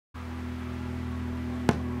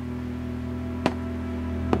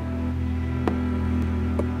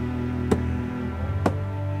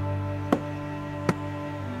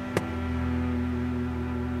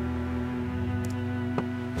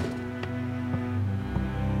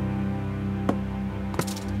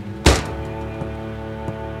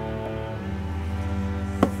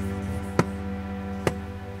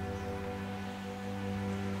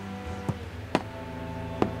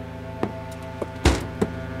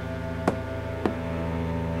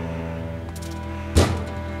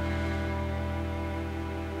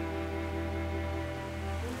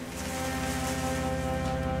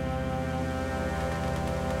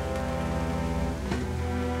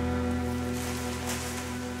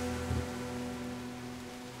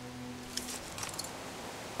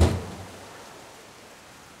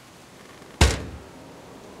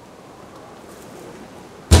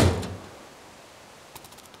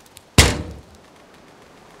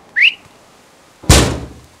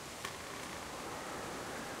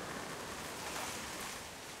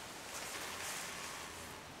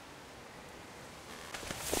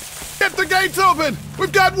the gates open!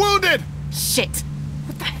 We've got wounded! Shit!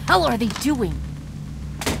 What the hell are they doing?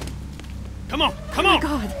 Come on, come on! Oh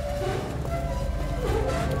my God.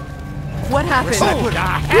 What happened? Who the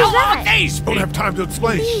hell are these Don't people? have time to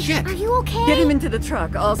explain. Shit! Are you okay? Get him into the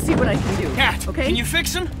truck. I'll see what I can do. Cat, okay? can you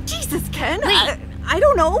fix him? Jesus, Ken. Lee. I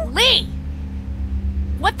don't know. Lee!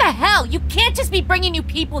 What the hell? You can't just be bringing new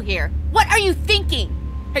people here. What are you thinking?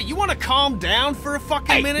 Hey, you want to calm down for a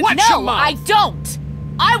fucking minute? No, I don't!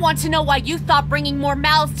 I want to know why you thought bringing more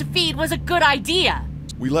mouths to feed was a good idea.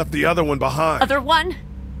 We left the other one behind. Other one?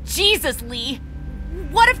 Jesus, Lee.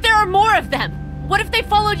 What if there are more of them? What if they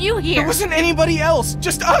followed you here? There wasn't anybody else,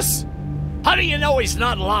 just us! How do you know he's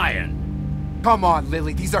not lying? Come on,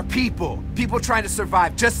 Lily, these are people. People trying to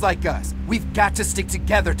survive just like us. We've got to stick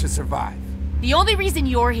together to survive. The only reason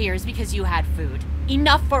you're here is because you had food.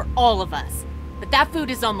 Enough for all of us. But that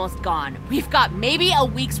food is almost gone. We've got maybe a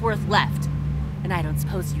week's worth left. And I don't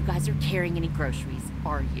suppose you guys are carrying any groceries,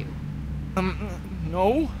 are you?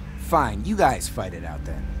 No. Fine, you guys fight it out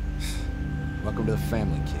then. Welcome to the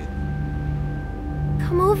family, kid.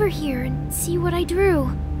 Come over here and see what I drew.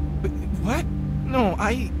 What? No,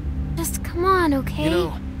 Just come on, okay? You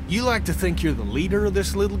know, you like to think you're the leader of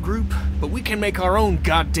this little group, but we can make our own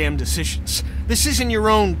goddamn decisions. This isn't your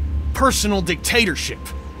own personal dictatorship.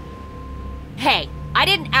 Hey, I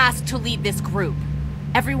didn't ask to lead this group.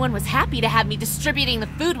 Everyone was happy to have me distributing the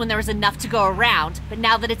food when there was enough to go around, but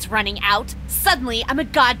now that it's running out, suddenly I'm a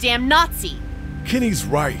goddamn Nazi. Kenny's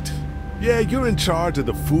right. Yeah, you're in charge of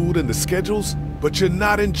the food and the schedules, but you're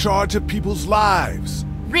not in charge of people's lives.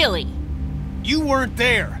 Really? You weren't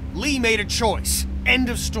there. Lee made a choice. End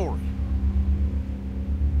of story.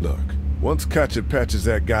 Look, once Katjaa patches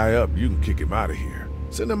that guy up, you can kick him out of here.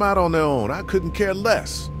 Send them out on their own, I couldn't care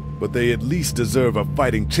less. But they at least deserve a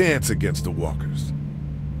fighting chance against the walkers.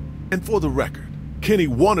 And for the record, Kenny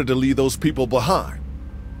wanted to leave those people behind.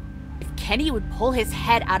 If Kenny would pull his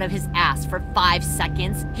head out of his ass for 5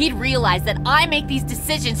 seconds, he'd realize that I make these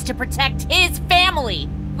decisions to protect his family.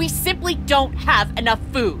 We simply don't have enough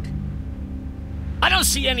food. I don't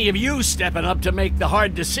see any of you stepping up to make the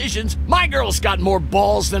hard decisions. My girl's got more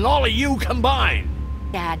balls than all of you combined.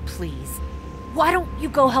 Dad, please. Why don't you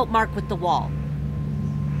go help Mark with the wall?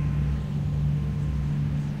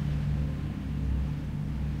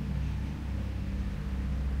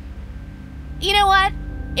 You know what?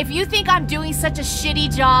 If you think I'm doing such a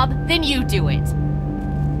shitty job, then you do it.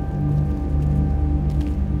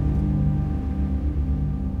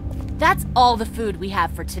 That's all the food we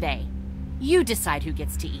have for today. You decide who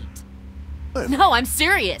gets to eat. No, I'm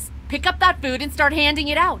serious. Pick up that food and start handing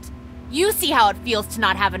it out. You see how it feels to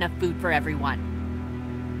not have enough food for everyone.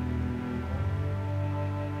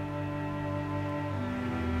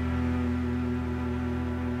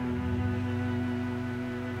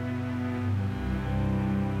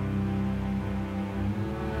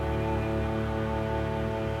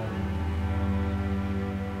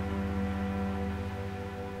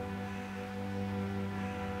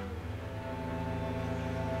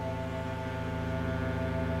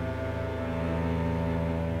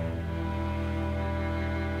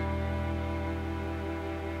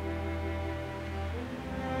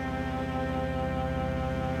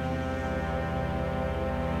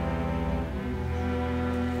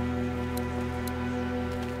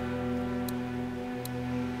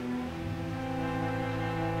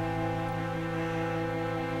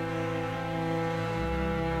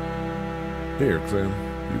 Here, Clem,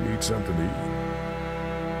 you need something to eat.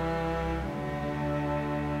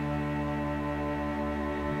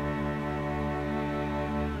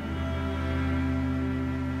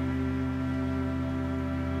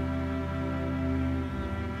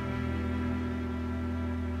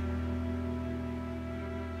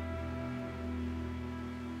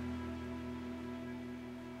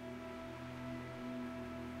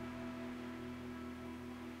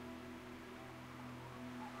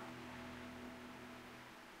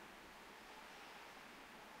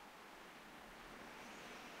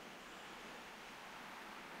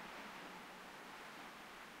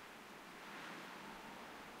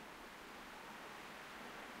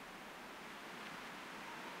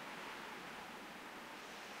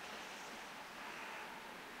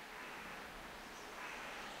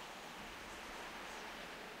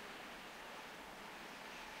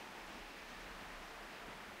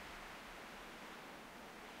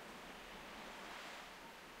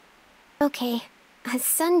 Okay, a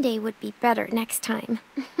Sunday would be better next time.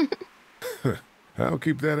 I'll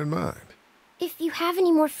keep that in mind. If you have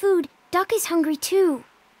any more food, Duck is hungry too.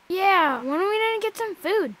 Yeah, why don't we go get some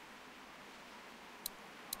food?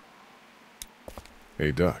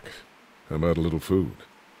 Hey, Doc, how about a little food?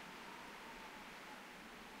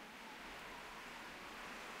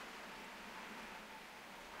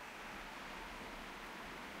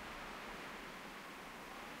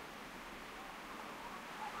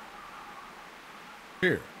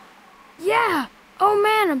 Here. Yeah! Oh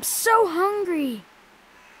man, I'm so hungry.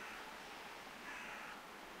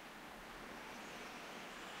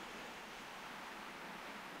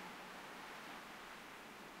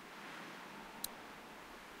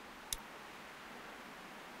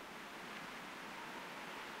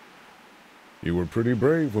 You were pretty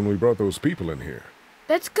brave when we brought those people in here.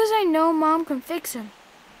 That's 'cause I know Mom can fix him.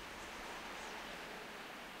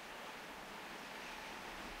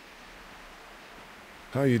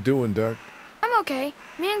 How you doing, Duck? I'm okay.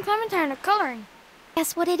 Me and Clementine are coloring.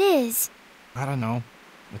 Guess what it is? I don't know.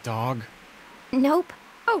 A dog? Nope.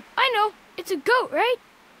 Oh, I know. It's a goat, right?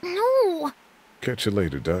 No. Catch you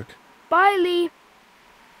later, Duck. Bye, Lee.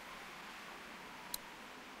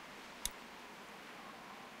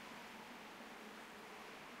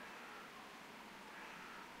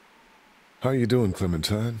 How you doing,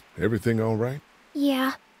 Clementine? Everything all right?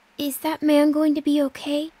 Yeah. Is that man going to be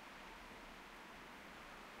okay?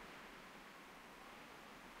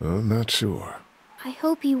 I'm not sure. I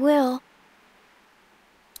hope he will.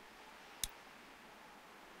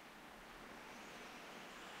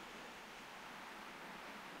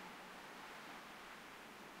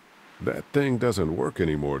 That thing doesn't work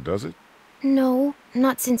anymore, does it? No,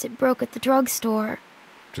 not since it broke at the drugstore.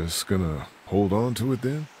 Just gonna hold on to it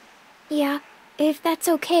then? Yeah, if that's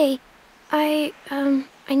okay. I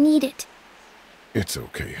need it. It's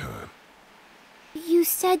okay, hon. You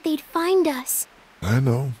said they'd find us. I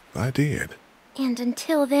know, I did. And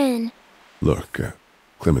until then... Look,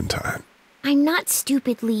 Clementine. I'm not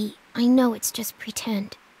stupid, Lee. I know it's just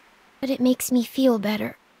pretend. But it makes me feel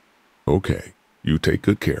better. Okay, you take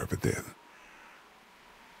good care of it then.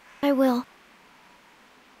 I will.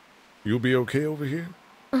 You'll be okay over here?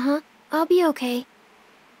 Uh-huh. I'll be okay.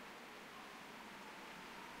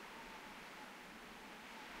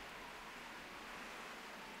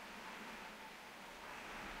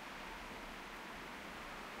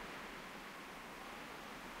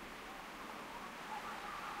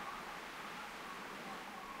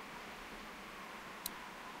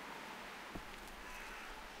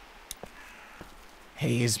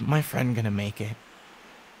 Hey, is my friend gonna make it?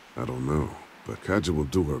 I don't know, but Katjaa will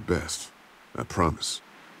do her best. I promise.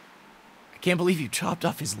 I can't believe you chopped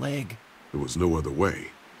off his leg. There was no other way.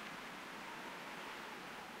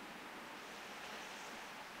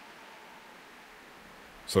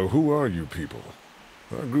 So who are you people?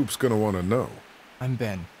 Our group's gonna want to know. I'm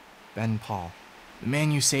Ben. Ben Paul. The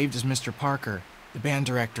man you saved is Mr. Parker, the band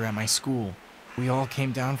director at my school. We all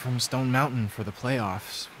came down from Stone Mountain for the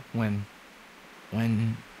playoffs when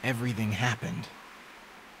everything happened.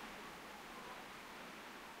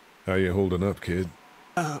 How you holding up, kid?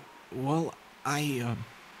 Well, I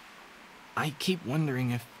keep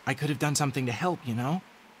wondering if I could have done something to help, you know?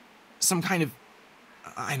 Some kind of,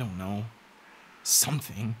 I don't know,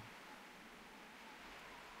 something.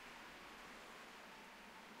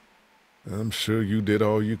 I'm sure you did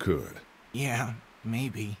all you could. Yeah,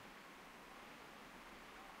 maybe.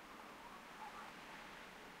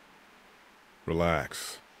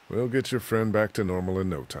 Relax. We'll get your friend back to normal in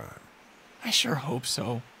no time. I sure hope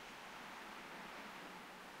so.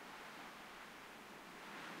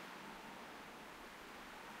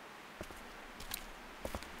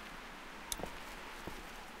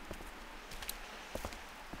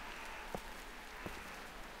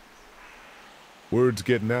 Word's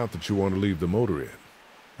getting out that you want to leave the motor in.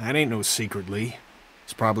 That ain't no secret, Lee.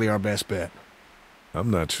 It's probably our best bet.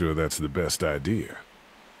 I'm not sure that's the best idea.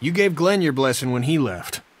 You gave Glenn your blessing when he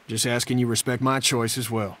left. Just asking you respect my choice as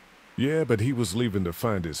well. Yeah, but he was leaving to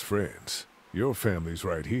find his friends. Your family's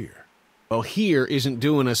right here. Well, here isn't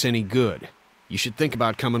doing us any good. You should think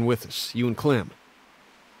about coming with us, you and Clem.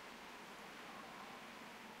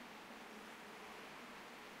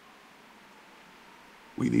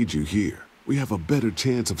 We need you here. We have a better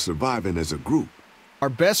chance of surviving as a group. Our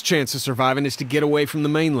best chance of surviving is to get away from the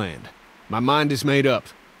mainland. My mind is made up.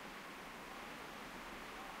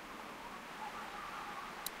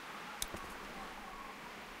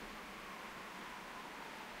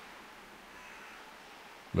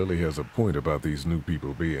 Lily has a point about these new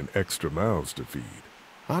people being extra mouths to feed.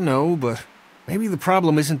 I know, but maybe the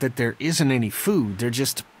problem isn't that there isn't any food. There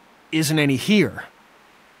just isn't any here.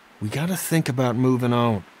 We gotta think about moving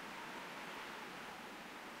on.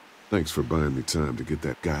 Thanks for buying me time to get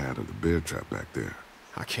that guy out of the bear trap back there.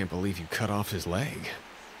 I can't believe you cut off his leg.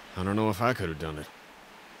 I don't know if I could have done it.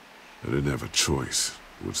 I didn't have a choice.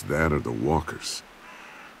 It was that or the walkers.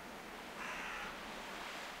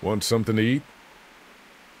 Want something to eat?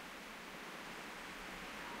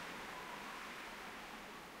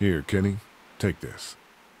 Here, Kenny. Take this.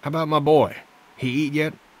 How about my boy? He eat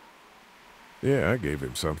yet? Yeah, I gave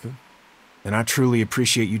him something. And I truly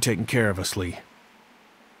appreciate you taking care of us, Lee.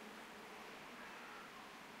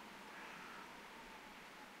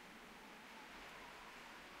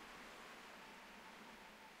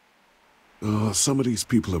 Some of these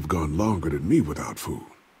people have gone longer than me without food.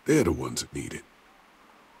 They're the ones that need it.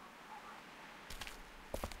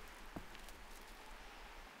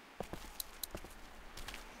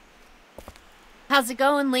 How's it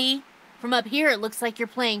going, Lee? From up here, it looks like you're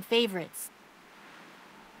playing favorites.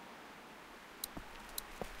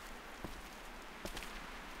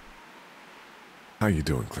 How you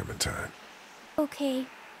doing, Clementine? Okay.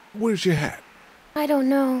 Where's your hat? I don't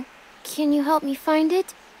know. Can you help me find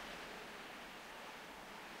it?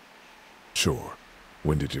 Sure.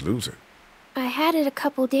 When did you lose it? I had it a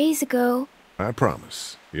couple days ago. I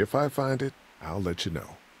promise. If I find it, I'll let you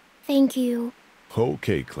know. Thank you.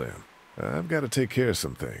 Okay, Clem. I've got to take care of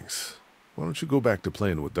some things. Why don't you go back to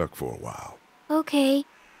playing with Duck for a while? Okay.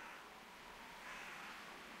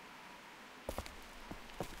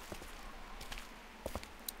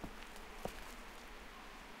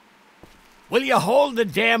 Will you hold the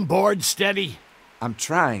damn board steady? I'm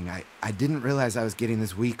trying. I didn't realize I was getting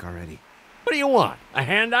this weak already. What do you want? A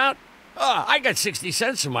handout? Oh, I got 60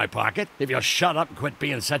 cents in my pocket, if you'll shut up and quit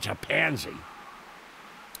being such a pansy.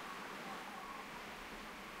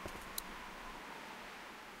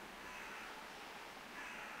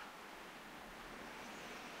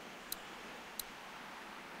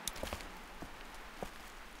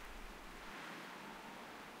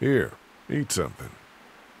 Here, eat something.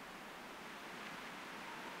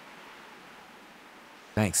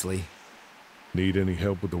 Thanks, Lee. Need any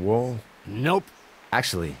help with the wall? Nope.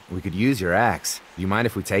 Actually, we could use your axe. Do you mind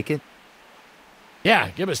if we take it? Yeah,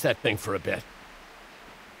 give us that thing for a bit.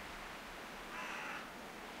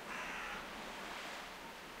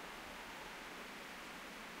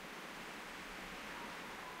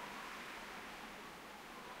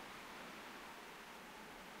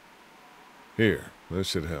 Here, this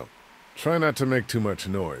should help. Try not to make too much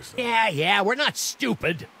noise, though. Yeah, we're not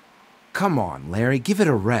stupid. Come on, Larry, give it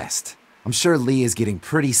a rest. I'm sure Lee is getting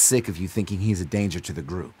pretty sick of you thinking he's a danger to the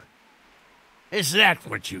group. Is that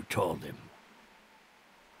what you told him?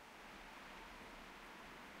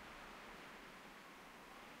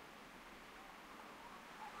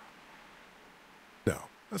 No,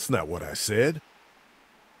 that's not what I said.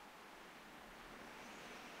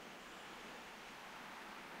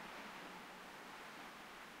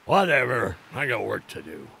 Whatever. I got work to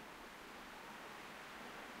do.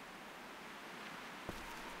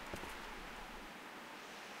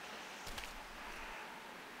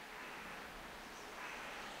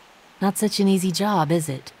 Not such an easy job, is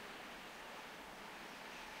it?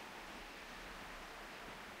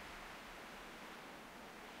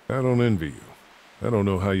 I don't envy you. I don't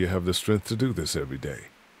know how you have the strength to do this every day.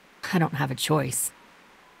 I don't have a choice.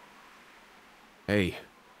 Hey,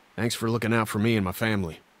 thanks for looking out for me and my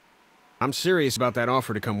family. I'm serious about that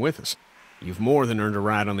offer to come with us. You've more than earned a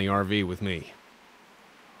ride on the RV with me.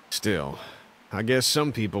 Still, I guess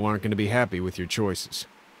some people aren't going to be happy with your choices.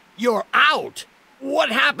 You're out!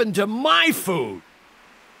 What happened to my food?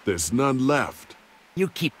 There's none left. You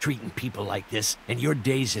keep treating people like this, and your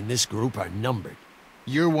days in this group are numbered.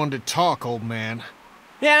 You're one to talk, old man.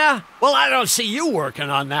 Yeah? Well, I don't see you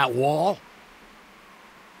working on that wall.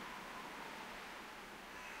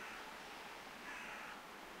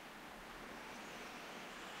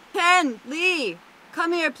 Ken, Lee,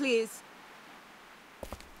 come here, please.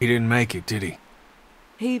 He didn't make it, did he?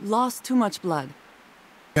 He lost too much blood.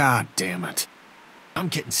 God damn it. I'm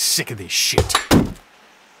getting sick of this shit.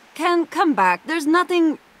 Ken, come back. There's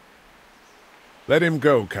nothing... Let him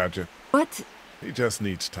go, Katja. What? He just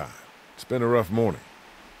needs time. It's been a rough morning.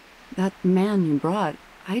 That man you brought,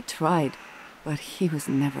 I tried, but he was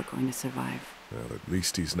never going to survive. Well, at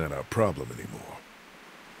least he's not our problem anymore.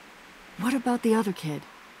 What about the other kid?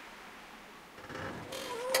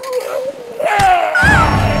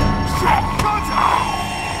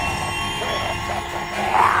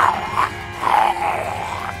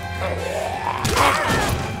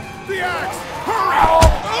 The axe! Hurry!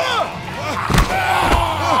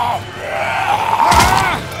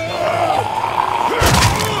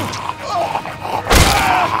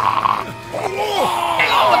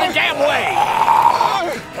 Get over the damn way!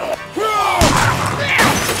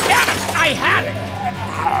 Damn it! I had it!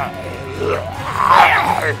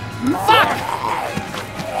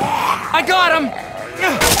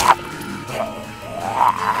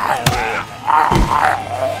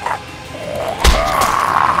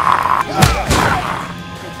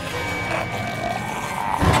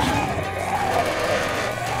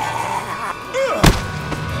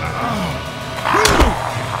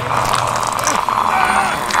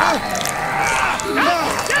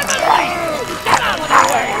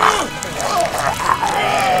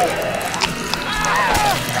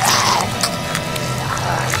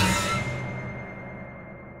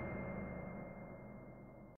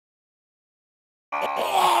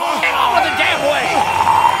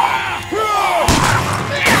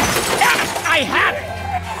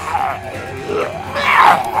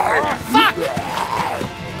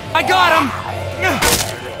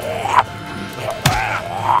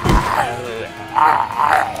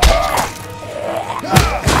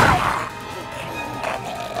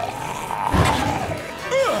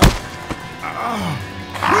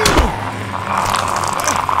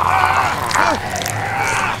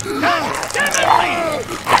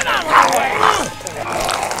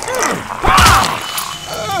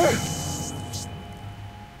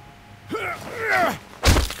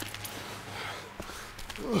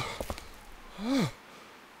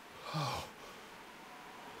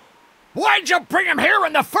 Why'd you bring him here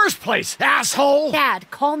in the first place, asshole? Dad,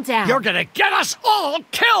 calm down. You're gonna get us all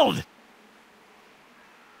killed!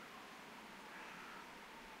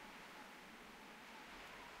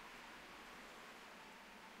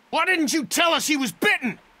 Why didn't you tell us he was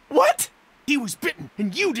bitten? What? He was bitten,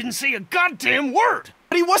 and you didn't say a goddamn word!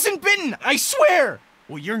 But he wasn't bitten, I swear!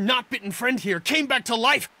 Well, your not-bitten friend here came back to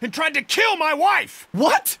life and tried to kill my wife!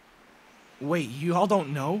 What? Wait, you all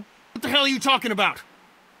don't know? What the hell are you talking about?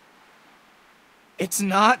 It's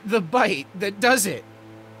not the bite that does it.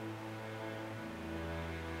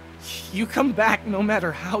 You come back no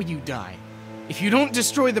matter how you die. If you don't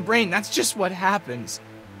destroy the brain, that's just what happens.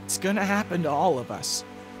 It's gonna happen to all of us.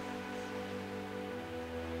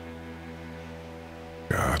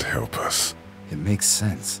 God help us. It makes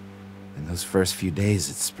sense. In those first few days,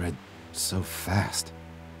 it spread so fast.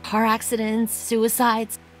 Car accidents,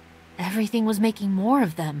 suicides. Everything was making more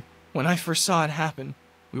of them. When I first saw it happen,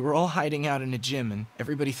 we were all hiding out in a gym and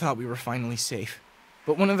everybody thought we were finally safe.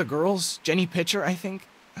 But one of the girls, Jenny Pitcher, I think,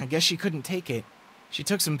 I guess she couldn't take it. She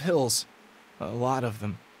took some pills. A lot of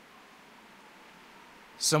them.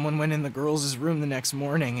 Someone went in the girls' room the next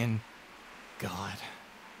morning and... God.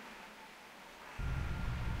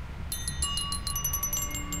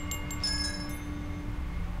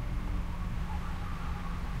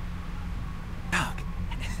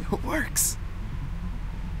 It works.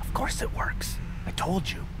 Of course it works. I told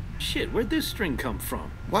you. Shit, where'd this string come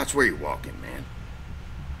from? Watch where you're walking, man.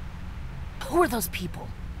 Who are those people?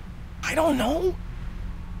 I don't know.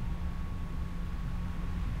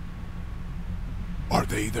 Are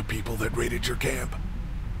they the people that raided your camp?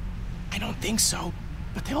 I don't think so.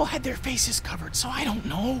 But they all had their faces covered, so I don't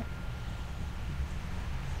know.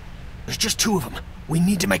 There's just two of them. We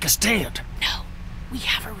need to make a stand. No, we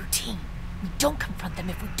have a routine. We don't confront them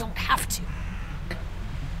if we don't have to.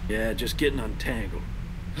 Yeah, just getting untangled.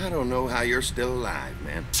 I don't know how you're still alive,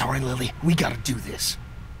 man. Sorry, Lily. We gotta do this.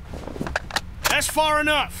 That's far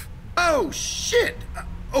enough! Oh, shit!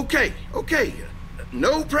 Okay.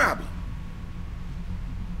 No problem.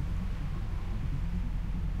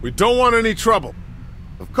 We don't want any trouble.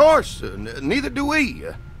 Of course, neither do we.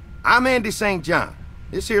 I'm Andy St. John.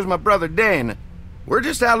 This here's my brother Dan. We're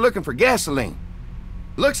just out looking for gasoline.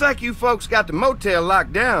 Looks like you folks got the motel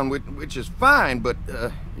locked down, which is fine, but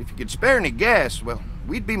if you could spare any gas, well,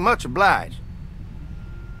 we'd be much obliged.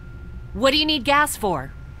 What do you need gas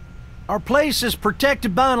for? Our place is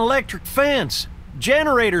protected by an electric fence.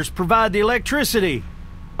 Generators provide the electricity.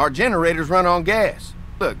 Our generators run on gas.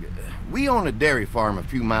 Look, we own a dairy farm a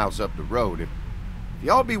few miles up the road. If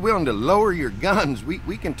y'all be willing to lower your guns,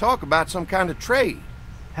 we can talk about some kind of trade.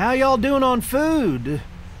 How y'all doing on food?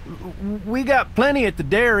 We got plenty at the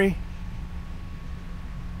dairy.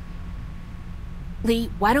 Lee,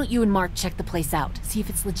 why don't you and Mark check the place out, see if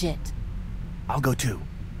it's legit? I'll go too.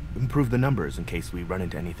 Improve the numbers in case we run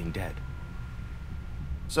into anything dead.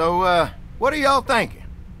 So, what are y'all thinking?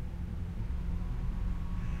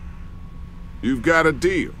 You've got a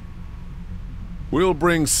deal. We'll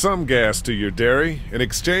bring some gas to your dairy. In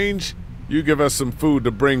exchange, you give us some food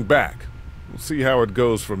to bring back. We'll see how it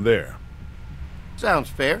goes from there. Sounds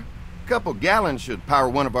fair. A couple gallons should power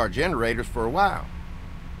one of our generators for a while.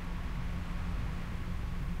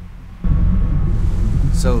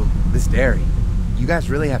 So, this dairy, you guys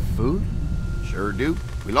really have food? Sure do.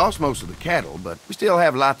 We lost most of the cattle, but we still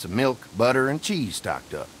have lots of milk, butter, and cheese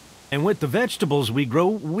stocked up. And with the vegetables we grow,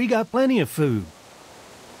 we got plenty of food.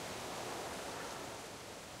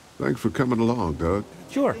 Thanks for coming along, Doug.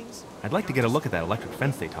 Sure. I'd like to get a look at that electric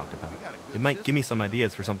fence they talked about. It might give me some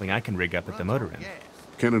ideas for something I can rig up at the motor inn.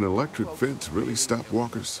 Can an electric fence really stop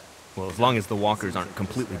walkers? Well, as long as the walkers aren't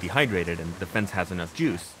completely dehydrated and the fence has enough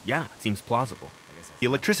juice, yeah, it seems plausible. The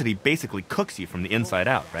electricity basically cooks you from the inside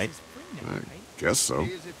out, right? I guess so.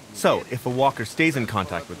 So, if a walker stays in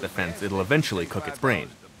contact with the fence, it'll eventually cook its brain.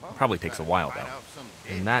 It probably takes a while,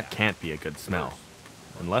 though. And that can't be a good smell.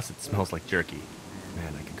 Unless it smells like jerky.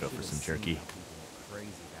 Man, I could go for some jerky.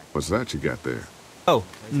 What's that you got there? Oh,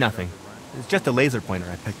 nothing. It's just a laser pointer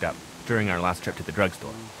I picked up during our last trip to the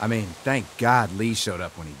drugstore. I mean, thank God Lee showed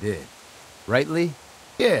up when he did. Right, Lee?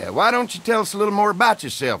 Yeah, why don't you tell us a little more about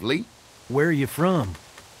yourself, Lee? Where are you from?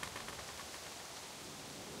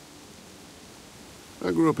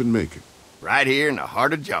 I grew up in Macon. Right here in the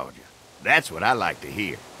heart of Georgia. That's what I like to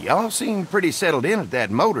hear. Y'all seem pretty settled in at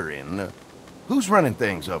that motor inn. Who's running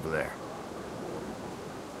things over there?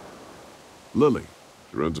 Lily.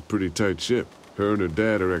 She runs a pretty tight ship. Her and her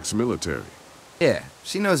dad are ex-military. Yeah,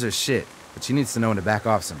 she knows her shit, but she needs to know when to back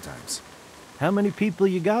off sometimes. How many people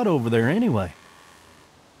you got over there anyway?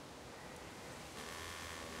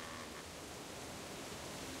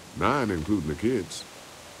 9 including the kids.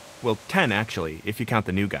 Well, 10 actually, if you count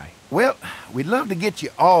the new guy. Well, we'd love to get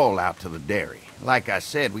you all out to the dairy. Like I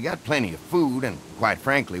said, we got plenty of food, and quite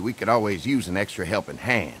frankly, we could always use an extra helping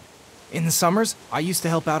hand. In the summers, I used to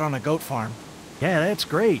help out on a goat farm. Yeah, that's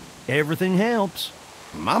great. Everything helps.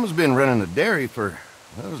 Mama's been running the dairy for,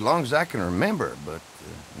 well, as long as I can remember, but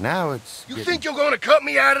now it's You think you're gonna cut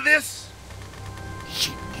me out of this?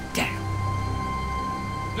 Shit, get down.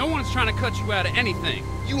 No one's trying to cut you out of anything.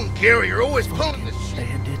 You and Gary are always pulling this shit.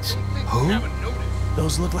 Bandits. Who?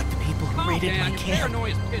 Those look like the people who raided my camp.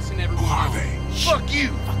 Paranoia's pissing everyone Who are off. they? Fuck you!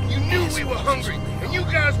 You knew we were hungry, and you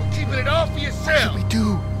guys were keeping it all for yourself. We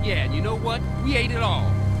do. Yeah, and you know what? We ate it all.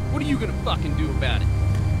 What are you gonna fucking do about it?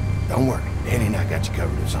 Don't worry, Danny and I got you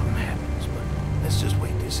covered if something happens, but let's just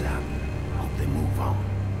wait this out. Hope they move on.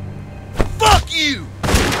 Fuck you!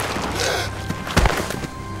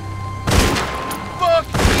 Fuck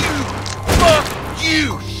you! Fuck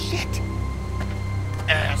you! Shit!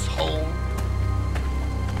 Asshole!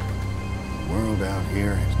 The world out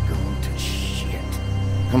here has gone to shit.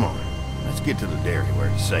 Come on, let's get to the dairy where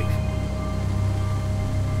it's safe.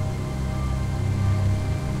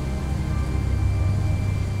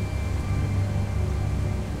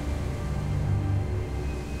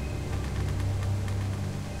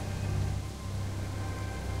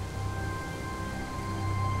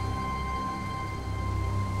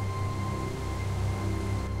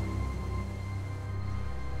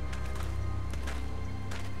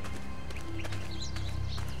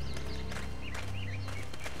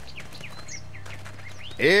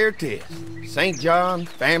 Here it is, St. John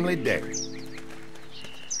Family Dairy.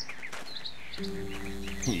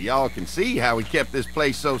 Y'all can see how we kept this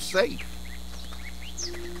place so safe.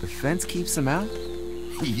 The fence keeps them out?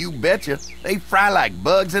 You betcha. They fry like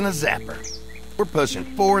bugs in a zapper. We're pushing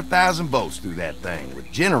 4,000 volts through that thing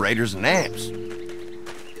with generators and amps.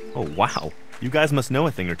 Oh, wow. You guys must know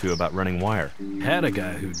a thing or two about running wire. Had a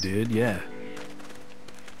guy who did, yeah.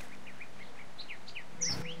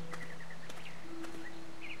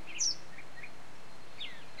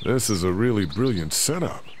 This is a really brilliant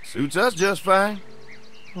setup. Suits us just fine.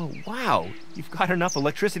 Oh, wow. You've got enough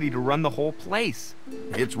electricity to run the whole place.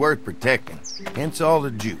 It's worth protecting, hence all the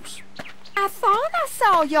juice. I thought I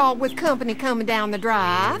saw y'all with company coming down the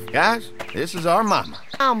drive. Guys, this is our mama.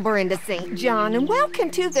 I'm Brenda St. John, and welcome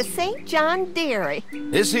to the St. John Dairy.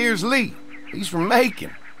 This here's Lee. He's from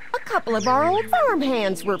Macon. A couple of our old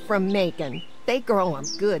farmhands were from Macon. They grow 'em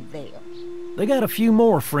good there. They got a few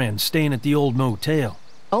more friends staying at the old motel.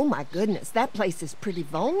 Oh my goodness, that place is pretty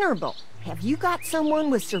vulnerable. Have you got someone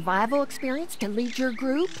with survival experience to lead your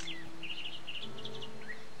group?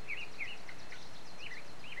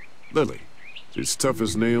 Lily. She's tough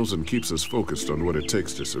as nails and keeps us focused on what it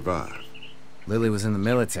takes to survive. Lily was in the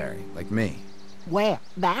military, like me. Well,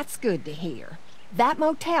 that's good to hear. That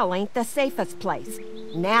motel ain't the safest place.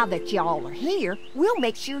 Now that y'all are here, we'll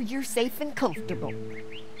make sure you're safe and comfortable.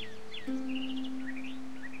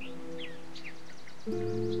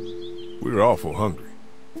 We're awful hungry.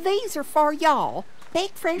 These are for y'all.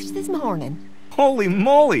 Baked fresh this morning. Holy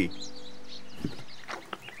moly!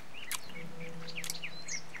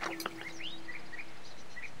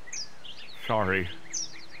 Sorry.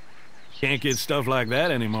 Can't get stuff like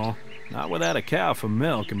that anymore. Not without a cow for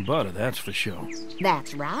milk and butter, that's for sure.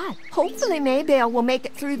 That's right. Hopefully Maybelle will make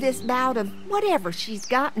it through this bout of whatever she's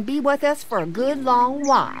got and be with us for a good long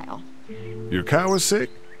while. Your cow is sick?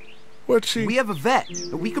 What's she? We have a vet.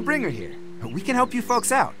 We could bring her here. We can help you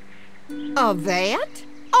folks out. A vet?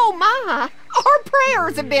 Oh my! Our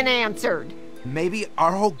prayers have been answered. Maybe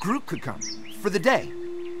our whole group could come. For the day.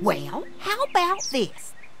 Well, how about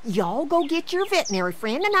this? Y'all go get your veterinary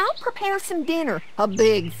friend and I'll prepare some dinner. A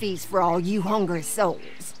big feast for all you hungry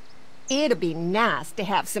souls. It'll be nice to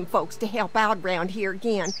have some folks to help out around here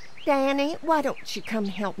again. Danny, why don't you come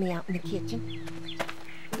help me out in the kitchen?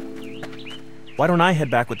 Why don't I head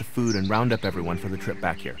back with the food and round up everyone for the trip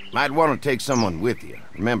back here? Might want to take someone with you.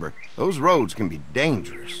 Remember, those roads can be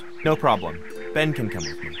dangerous. No problem. Ben can come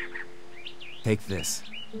with me. Take this.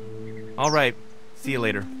 All right. See you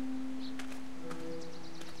later.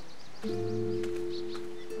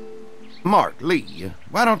 Mark, Lee,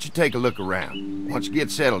 why don't you take a look around? Once you get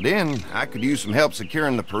settled in, I could use some help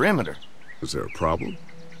securing the perimeter. Is there a problem?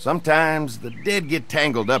 Sometimes the dead get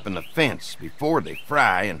tangled up in the fence before they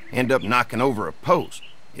fry and end up knocking over a post.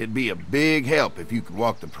 It'd be a big help if you could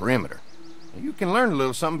walk the perimeter. You can learn a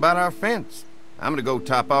little something about our fence. I'm gonna go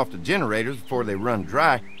top off the generators before they run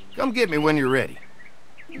dry. Come get me when you're ready.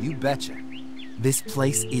 You betcha. This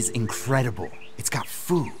place is incredible. It's got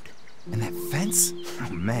food. And that fence? Oh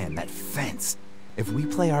man, that fence. If we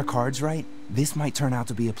play our cards right, this might turn out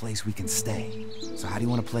to be a place we can stay. So how do you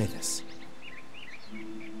want to play this?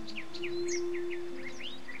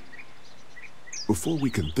 Before we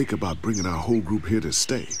can think about bringing our whole group here to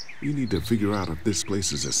stay, we need to figure out if this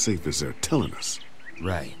place is as safe as they're telling us.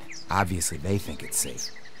 Right. Obviously they think it's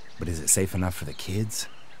safe. But is it safe enough for the kids?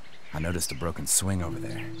 I noticed a broken swing over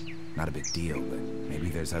there. Not a big deal, but maybe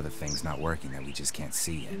there's other things not working that we just can't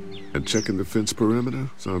see yet. And checking the fence perimeter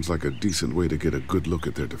sounds like a decent way to get a good look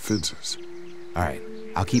at their defenses. All right,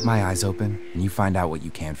 I'll keep my eyes open, and you find out what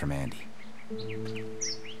you can from Andy.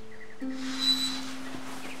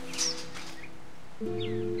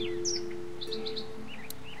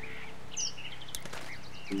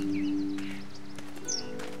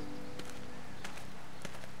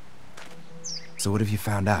 So what have you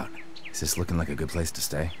found out? Is this looking like a good place to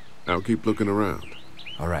stay? I'll keep looking around.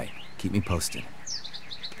 All right, keep me posted.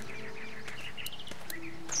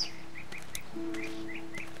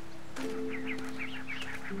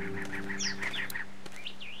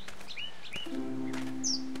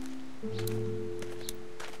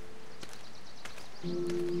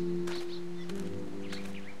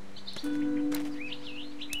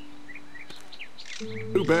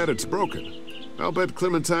 Too bad it's broken. I'll bet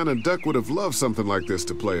Clementine and Duck would have loved something like this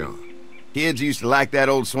to play on. Kids used to like that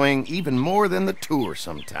old swing even more than the tour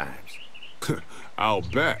sometimes. I'll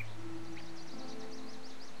bet.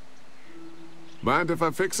 Mind if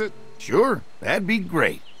I fix it? Sure, that'd be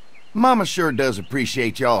great. Mama sure does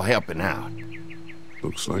appreciate y'all helping out.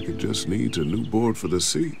 Looks like it just needs a new board for the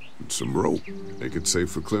seat and some rope. Make it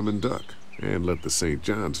safe for Clem and Duck. And let the St.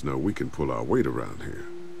 John's know we can pull our weight around here.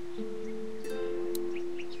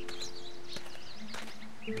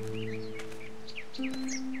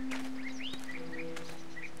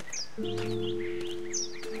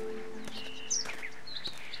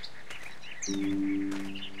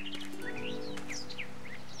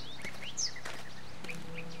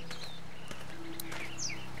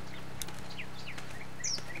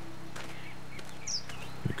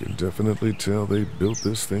 You can definitely tell they built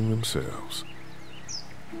this thing themselves.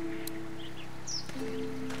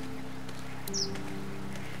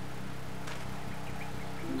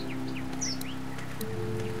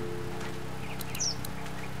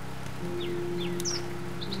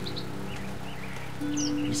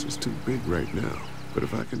 This is too big right now, but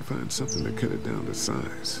if I can find something to cut it down to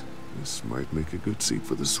size, this might make a good seat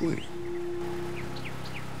for the swing.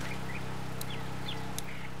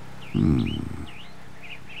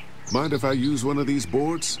 Mind if I use one of these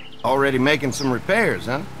boards? Already making some repairs,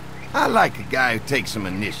 huh? I like a guy who takes some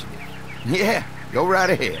initiative. Yeah, go right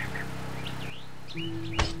ahead.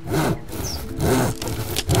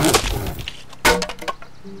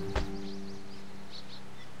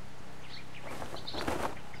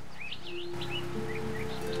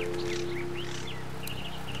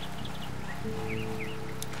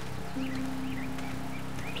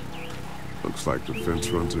 Looks like the fence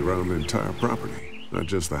runs around the entire property, not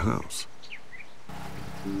just the house.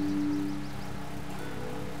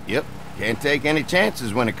 Yep, can't take any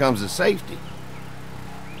chances when it comes to safety.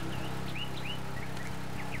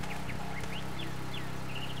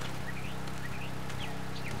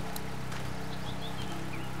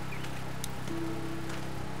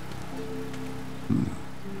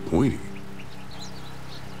 Pointy.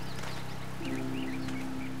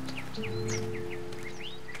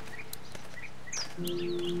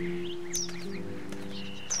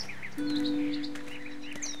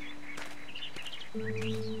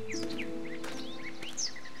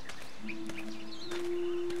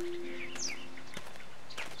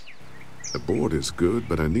 The board is good,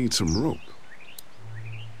 but I need some rope.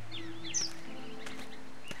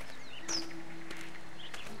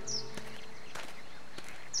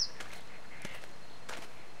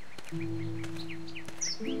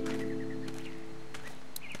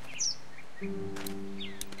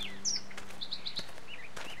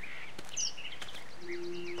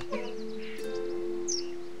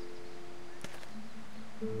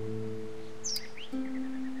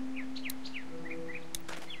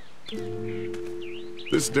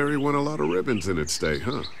 This dairy won a lot of ribbons in its day,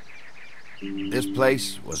 huh? This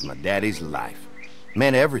place was my daddy's life.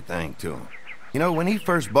 Meant everything to him. You know, when he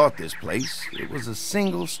first bought this place, it was a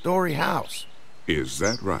single-story house. Is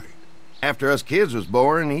that right? After us kids was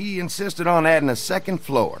born, he insisted on adding a second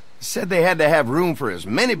floor. Said they had to have room for as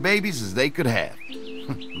many babies as they could have.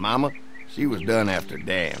 Mama, she was done after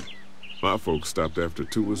Dan. My folks stopped after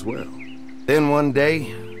 2 as well. Then one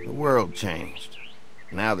day, the world changed.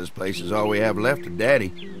 Now this place is all we have left of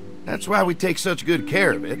Daddy. That's why we take such good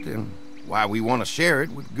care of it, and why we want to share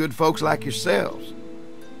it with good folks like yourselves.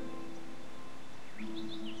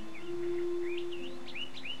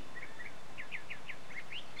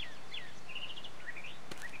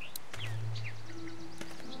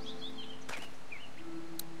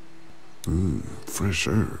 Fresh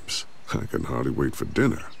herbs. I can hardly wait for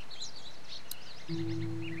dinner.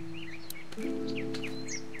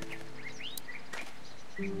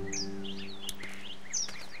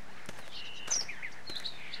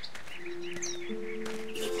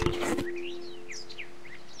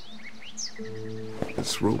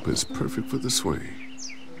 This rope is perfect for the swing.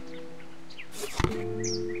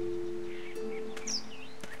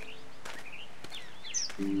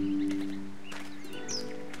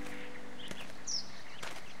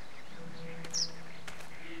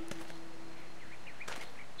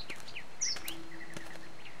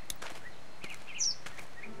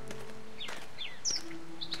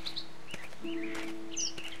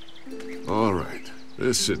 All right,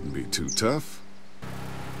 this shouldn't be too tough.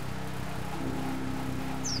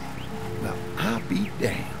 Well, I'll be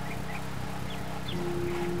damned.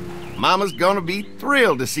 Mama's gonna be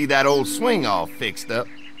thrilled to see that old swing all fixed up.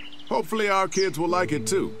 Hopefully our kids will like it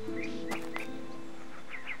too.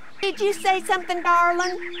 Did you say something,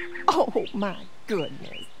 darling? Oh, my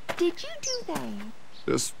goodness. Did you do that?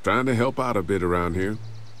 Just trying to help out a bit around here.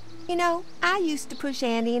 You know, I used to push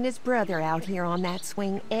Andy and his brother out here on that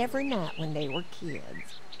swing every night when they were kids.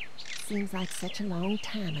 Seems like such a long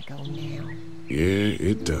time ago now. Yeah,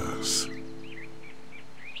 it does.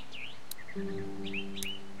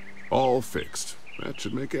 All fixed. That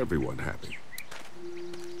should make everyone happy.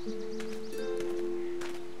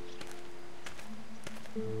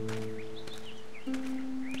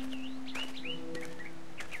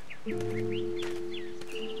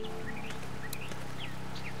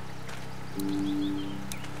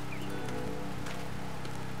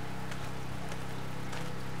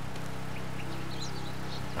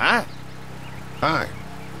 Hi. Hi.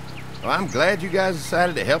 Well, I'm glad you guys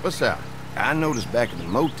decided to help us out. I noticed back at the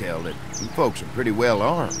motel that you folks are pretty well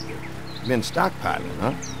armed. You've been stockpiling,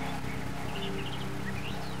 huh?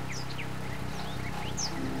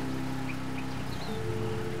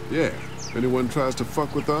 Yeah, if anyone tries to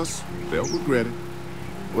fuck with us, they'll regret it.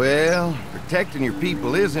 Well, protecting your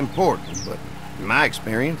people is important, but in my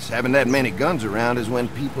experience, having that many guns around is when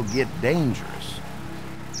people get dangerous.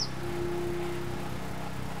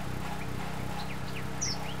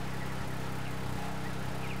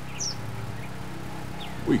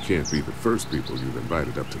 We can't be the first people you've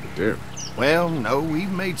invited up to the dairy. Well, no,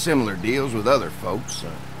 we've made similar deals with other folks,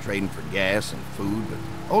 trading for gas and food, but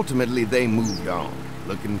ultimately they moved on,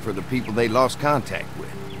 looking for the people they lost contact with.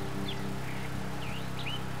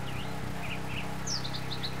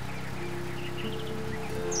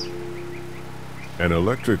 An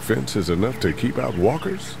electric fence is enough to keep out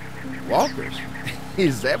walkers? Walkers?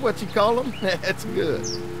 Is that what you call them? That's good.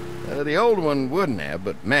 The old one wouldn't have,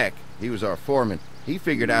 but Mac, he was our foreman. He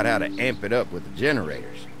figured out how to amp it up with the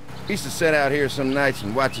generators. He used to sit out here some nights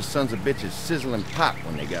and watch his sons of bitches sizzle and pop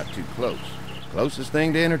when they got too close. Closest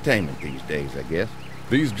thing to entertainment these days, I guess.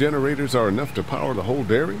 These generators are enough to power the whole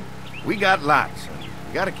dairy? We got lots.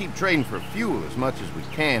 We gotta keep trading for fuel as much as we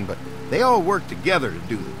can, but they all work together to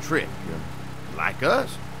do the trick. Like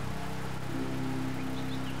us.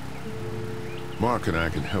 Mark and I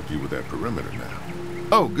can help you with that perimeter now.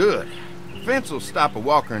 Oh, good. The fence will stop a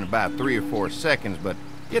walker in about 3 or 4 seconds, but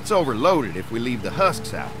gets overloaded if we leave the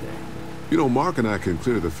husks out there. You know, Mark and I can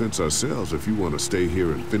clear the fence ourselves if you want to stay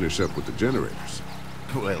here and finish up with the generators.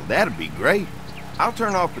 Well, that'd be great. I'll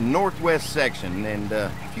turn off the northwest section, and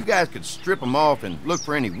if you guys could strip them off and look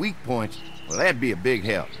for any weak points, well, that'd be a big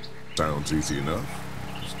help. Sounds easy enough.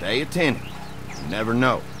 Stay attentive. You never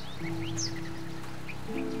know.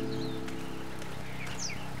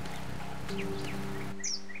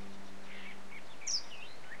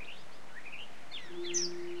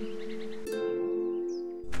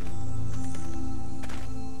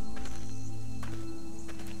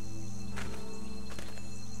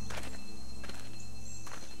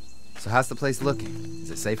 So how's the place looking? Is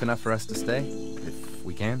it safe enough for us to stay? If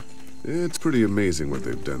we can? It's pretty amazing what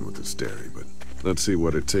they've done with this dairy, but let's see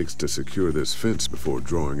what it takes to secure this fence before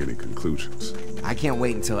drawing any conclusions. I can't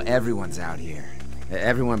wait until everyone's out here.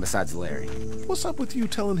 Everyone besides Larry. What's up with you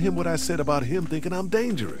telling him what I said about him thinking I'm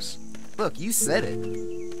dangerous? Look, you said it.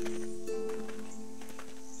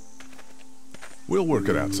 We'll work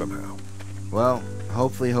it out somehow. Well,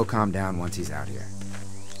 hopefully he'll calm down once he's out here.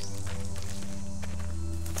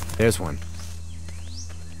 There's one.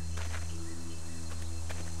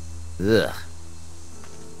 Ugh.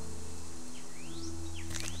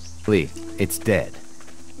 Lee, it's dead.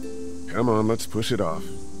 Come on, let's push it off.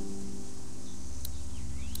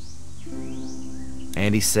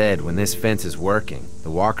 Andy said when this fence is working,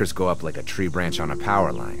 the walkers go up like a tree branch on a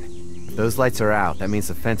power line. If those lights are out, that means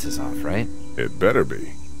the fence is off, right? It better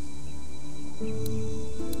be.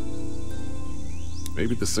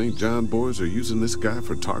 Maybe the St. John boys are using this guy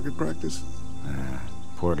for target practice?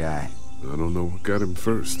 Poor guy. I don't know what got him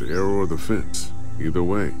first, the arrow or the fence. Either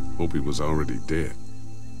way, hope he was already dead.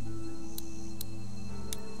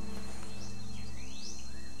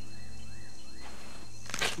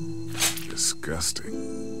 Disgusting.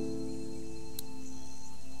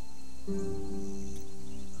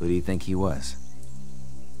 Who do you think he was?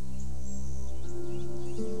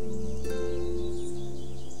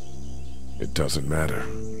 It doesn't matter.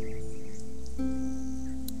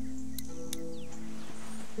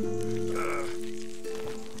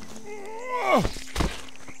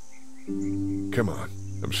 Come on.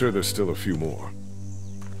 I'm sure there's still a few more.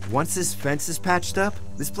 Once this fence is patched up,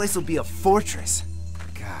 this place will be a fortress.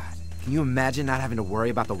 God, can you imagine not having to worry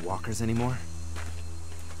about the walkers anymore?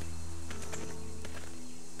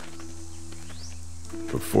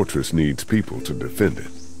 The fortress needs people to defend it.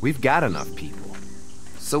 We've got enough people.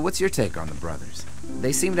 So what's your take on the brothers?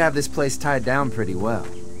 They seem to have this place tied down pretty well.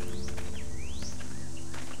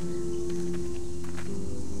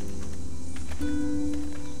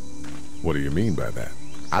 What do you mean by that?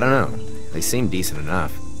 I don't know. They seem decent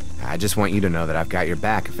enough. I just want you to know that I've got your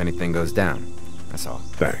back if anything goes down. That's all.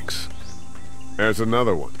 Thanks. There's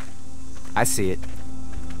another one. I see it.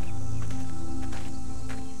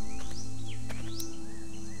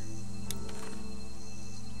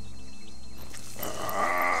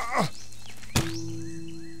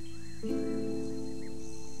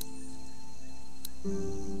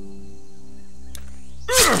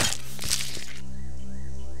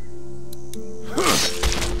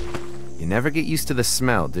 You never get used to the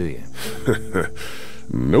smell, do you?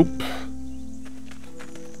 Nope.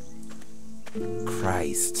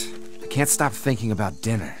 Christ. I can't stop thinking about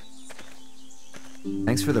dinner.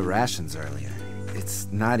 Thanks for the rations earlier. It's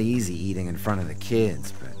not easy eating in front of the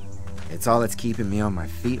kids, but it's all that's keeping me on my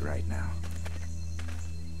feet right now.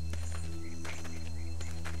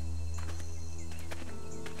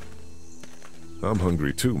 I'm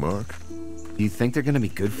hungry too, Mark. Do you think they're gonna be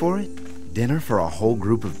good for it? Dinner for a whole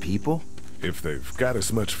group of people? If they've got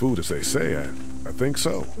as much food as they say, I think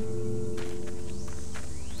so.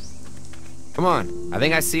 Come on, I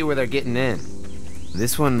think I see where they're getting in.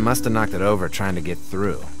 This one must have knocked it over trying to get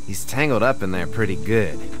through. He's tangled up in there pretty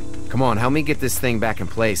good. Come on, help me get this thing back in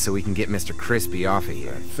place so we can get Mr. Crispy off of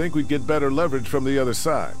here. I think we'd get better leverage from the other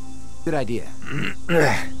side. Good idea.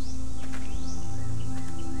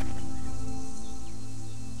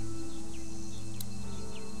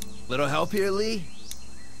 Little help here, Lee?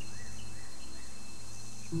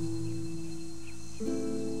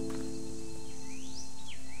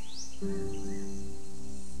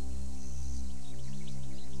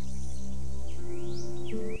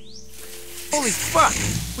 Holy fuck!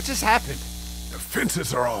 What just happened? The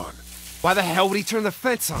fences are on. Why the hell would he turn the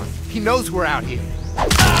fence on? He knows we're out here.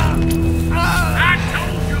 I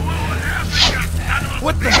told you what would happen, you son of a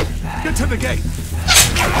What the? Get to the gate!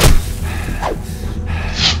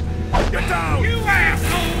 Get down! You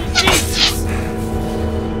asshole! Jesus!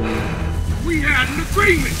 We had an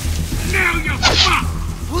agreement. Now you're fucked.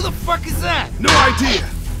 Who the fuck is that? No idea.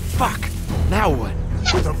 Fuck. Now what?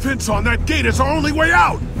 With a fence on that gate, it's our only way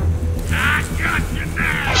out. I got you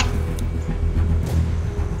now.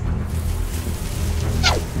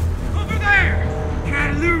 Over there.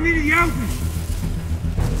 Try to lure me to the open.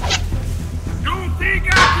 Don't think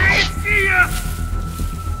I can't see ya.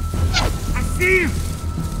 I see him.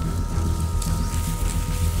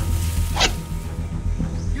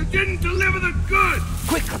 You didn't deliver the goods.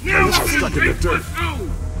 Quick, now I'm stuck in the dirt.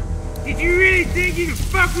 Did you really think you could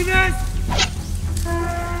fuck with us?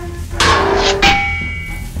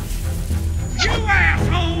 You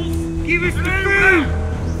assholes! Give us the food!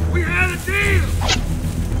 We had a deal!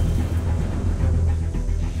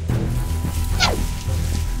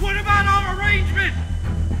 What about our arrangement?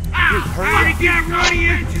 I got running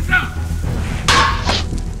inches up!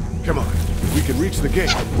 Come on. We can reach the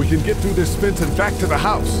gate. We can get through this fence and back to the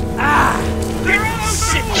house. They're all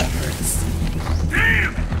shit that hurts!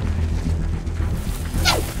 Damn!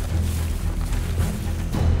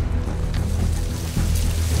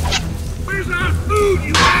 Where's our food,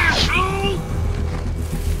 you assholes?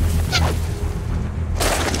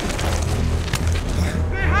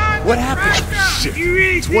 What happened? Shit. You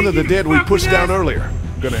really It's one of the think you dead can we fuck pushed with down us? earlier.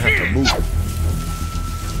 Gonna have to move it.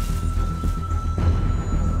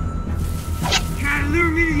 Try to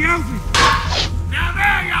lure me to the open. Now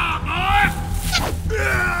there you are, boys!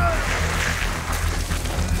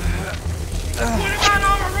 What about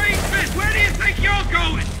our arrangement? Where do you think you're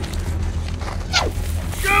going?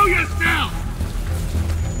 Show yourself!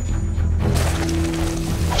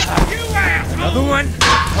 You asshole! Another one?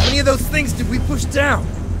 Coming many of those things did we push down?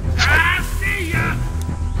 I see ya!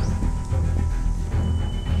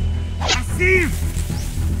 I see him!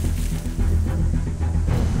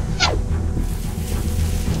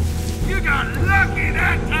 You got lucky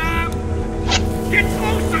that time! Get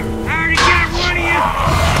closer! I already got one of you!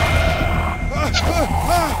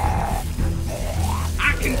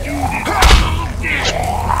 I can do this all day!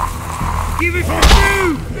 Give us the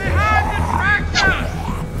food! Behind the tractor!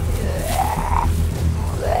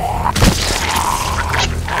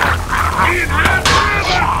 Behind the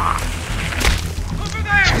river! Over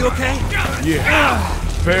there! You okay? Yeah,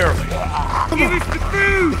 barely. Give us the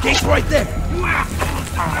food! The gate's right there! You assholes!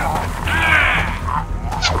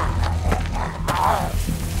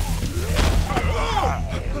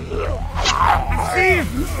 I see him!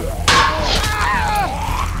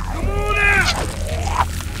 Come on out!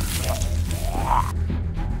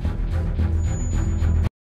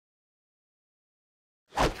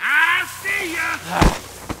 I see ya!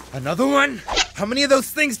 Another one? How many of those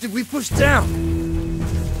things did we push down?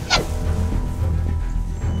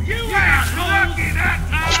 You ain't lucky that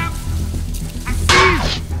time! I see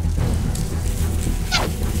him!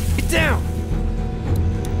 Get down!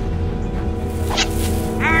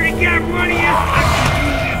 I already got one of you! I can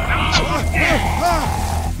do this all day!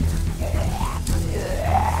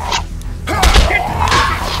 Get closer!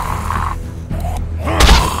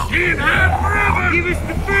 Get high forever! Give us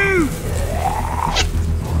the food!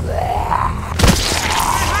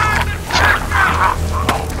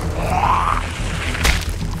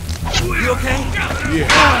 You okay?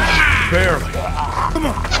 Yeah, barely. Come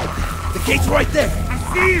on! The gate's right there! I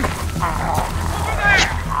see him! Over there!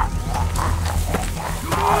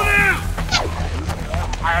 Come on out!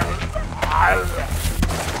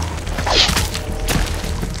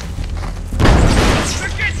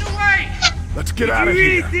 They're getting away! Let's get out of You here.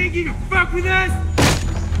 really think you can fuck with us?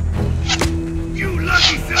 You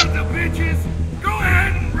lucky sons of bitches! Go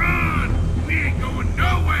ahead and run! We ain't going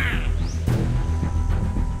nowhere!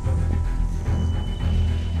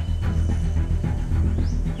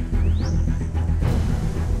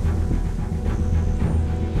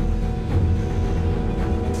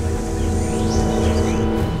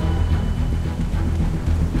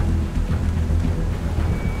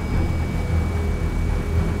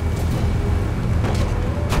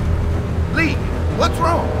 Lee, what's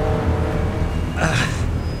wrong?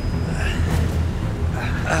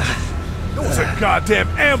 There was a goddamn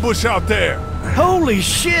ambush out there. Holy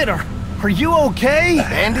shit, are you okay?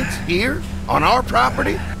 Bandits here? On our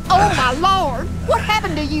property? Oh, my lord! What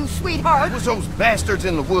happened to you, sweetheart? It was those bastards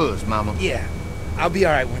in the woods, Mama. Yeah, I'll be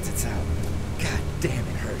alright once it's out. God damn,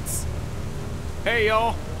 it hurts. Hey,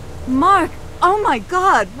 y'all. Mark, oh my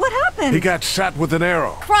God, what happened? He got shot with an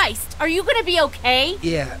arrow. Christ, are you gonna be okay?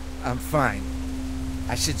 Yeah, I'm fine.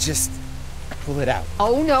 I should just pull it out.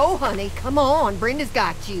 Oh, no, honey. Come on. Brenda's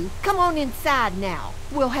got you. Come on inside now.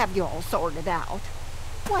 We'll have you all sorted out.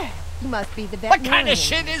 Well, you must be the What veterinarian. kind of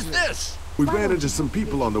shit is this? We ran into some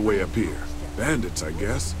people on the way up here. Bandits, I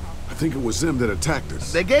guess. I think it was them that attacked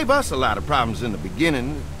us. They gave us a lot of problems in the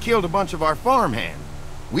beginning, killed a bunch of our farmhands.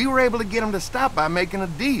 We were able to get them to stop by making a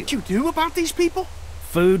deal. What you knew about these people?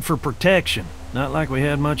 Food for protection. Not like we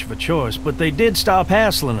had much of a choice, but they did stop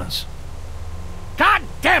hassling us. God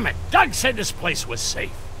damn it! Doug said this place was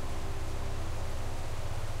safe.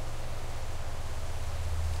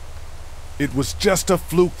 It was just a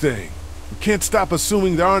fluke thing. We can't stop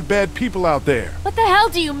assuming there aren't bad people out there. What the hell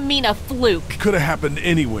do you mean a fluke? Could have happened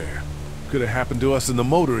anywhere. Could have happened to us in the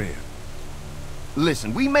motor inn.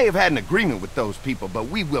 Listen, we may have had an agreement with those people, but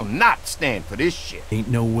we will not stand for this shit. Ain't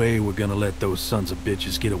no way we're gonna let those sons of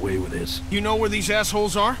bitches get away with this. You know where these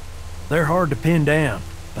assholes are? They're hard to pin down,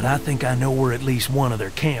 but I think I know where at least one of their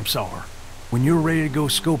camps are. When you're ready to go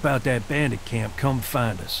scope out that bandit camp, come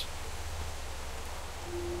find us.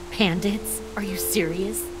 Bandits? Are you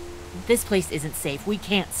serious? This place isn't safe. We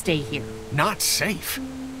can't stay here. Not safe?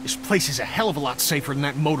 This place is a hell of a lot safer than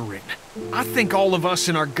that motor inn. I think all of us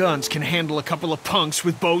and our guns can handle a couple of punks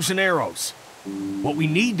with bows and arrows. What we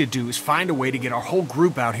need to do is find a way to get our whole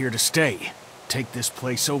group out here to stay. Take this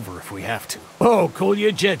place over if we have to. Oh, cool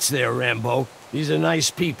your jets there, Rambo. These are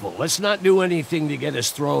nice people. Let's not do anything to get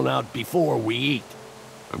us thrown out before we eat.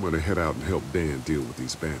 I'm gonna head out and help Dan deal with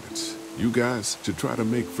these bandits. You guys should try to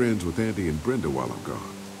make friends with Andy and Brenda while I'm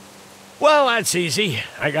gone. Well, that's easy.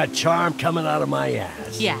 I got charm coming out of my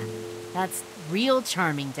ass. Yeah, that's real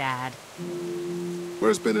charming, Dad.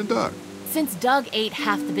 Where's Ben and Doug? Since Doug ate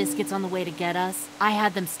half the biscuits on the way to get us, I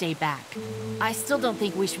had them stay back. I still don't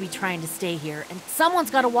think we should be trying to stay here, and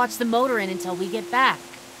someone's got to watch the motor inn until we get back.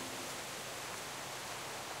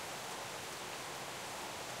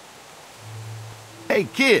 Hey,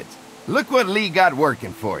 kids, look what Lee got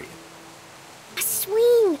working for you. A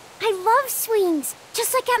swing! I love swings,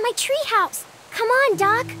 just like at my treehouse. Come on,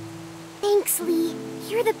 Doc. Thanks, Lee.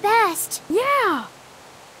 You're the best. Yeah!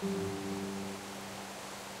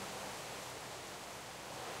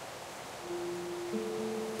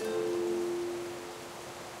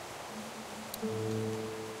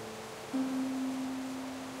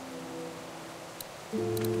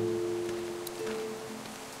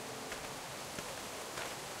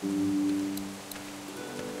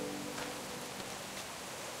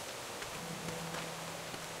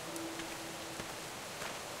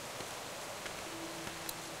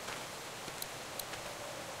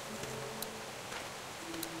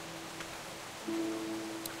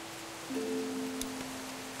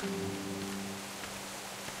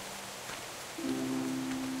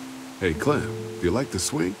 Hey, Clem, do you like the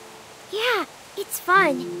swing? Yeah, it's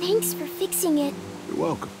fun. Thanks for fixing it. You're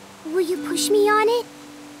welcome. Will you push me on it?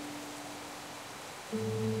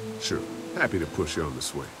 Sure. Happy to push you on the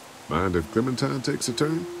swing. Mind if Clementine takes a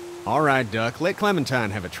turn? All right, Duck. Let Clementine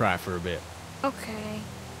have a try for a bit. Okay.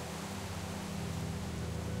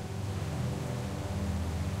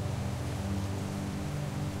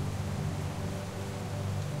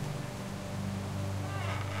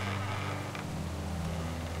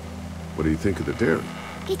 What do you think of the dairy?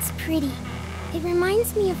 It's pretty. It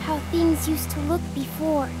reminds me of how things used to look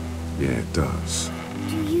before. Yeah, it does.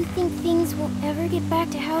 Do you think things will ever get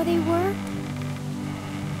back to how they were?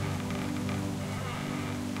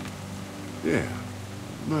 Yeah.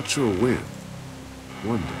 I'm not sure when.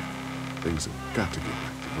 One day, things have got to get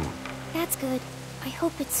back to normal. That's good. I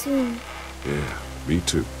hope it's soon. Yeah, me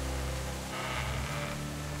too.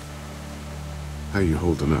 How you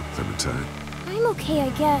holding up, Clementine? I'm okay, I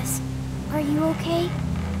guess. Are you okay?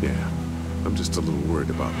 Yeah, I'm just a little worried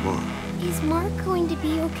about Mark. Is Mark going to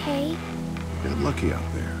be okay? Got lucky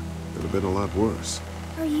out there. Could have been a lot worse.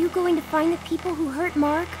 Are you going to find the people who hurt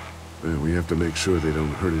Mark? Well, we have to make sure they don't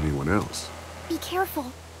hurt anyone else. Be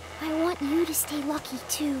careful. I want you to stay lucky,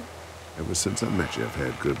 too. Ever since I met you, I've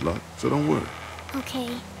had good luck, so don't worry. Okay.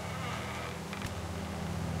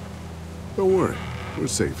 Don't worry. We're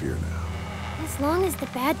safe here now. As long as the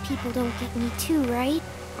bad people don't get me too, right?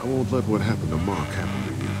 I won't let what happened to Mark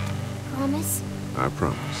happen to you. Promise? I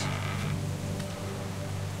promise.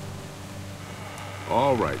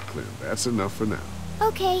 All right, Clem. That's enough for now.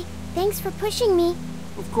 Okay. Thanks for pushing me.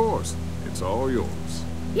 Of course. It's all yours.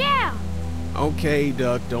 Yeah! Okay,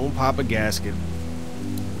 Duck. Don't pop a gasket.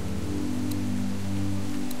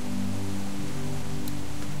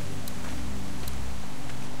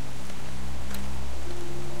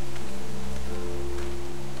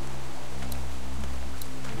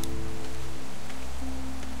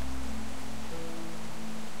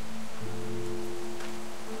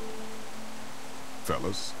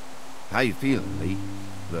 Fellas. How you feeling, Lee?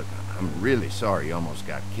 Look, I'm really sorry you almost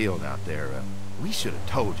got killed out there. We should have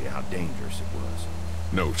told you how dangerous it was.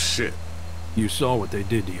 No shit. You saw what they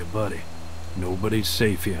did to your buddy. Nobody's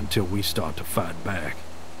safe here until we start to fight back.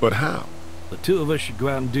 But how? The two of us should go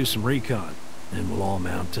out and do some recon, and we'll all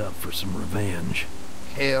mount up for some revenge.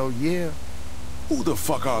 Hell yeah. Who the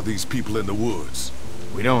fuck are these people in the woods?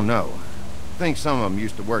 We don't know. I think some of them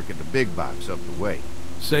used to work at the big box up the way.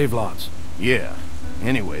 Save lots. Yeah.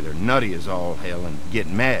 Anyway, they're nutty as all hell and get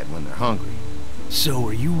mad when they're hungry. So,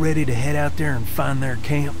 are you ready to head out there and find their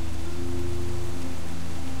camp?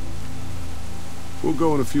 We'll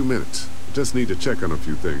go in a few minutes. Just need to check on a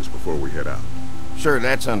few things before we head out. Sure,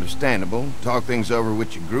 that's understandable. Talk things over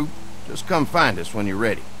with your group. Just come find us when you're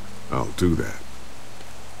ready. I'll do that.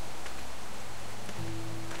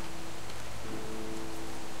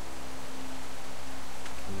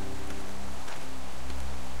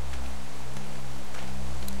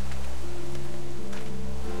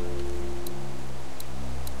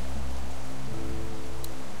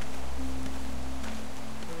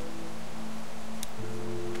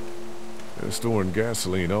 They're storing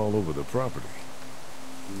gasoline all over the property.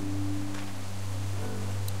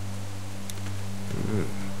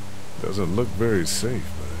 Doesn't look very safe,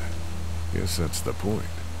 but I guess that's the point.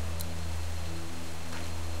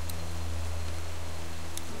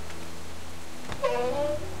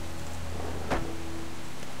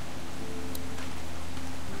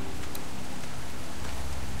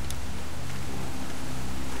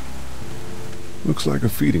 Looks like a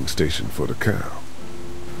feeding station for the cow.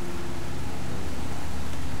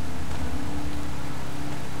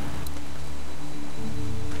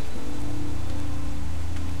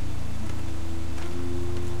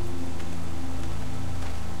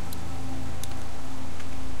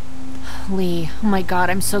 Lee, oh my god,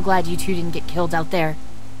 I'm so glad you two didn't get killed out there.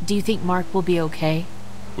 Do you think Mark will be okay?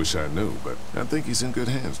 Wish I knew, but I think he's in good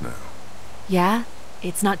hands now. Yeah?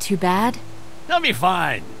 It's not too bad? He'll be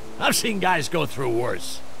fine. I've seen guys go through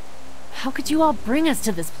worse. How could you all bring us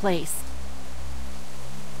to this place?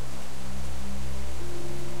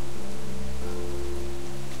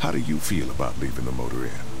 How do you feel about leaving the motor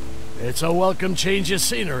inn? It's a welcome change of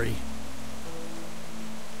scenery.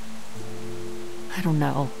 I don't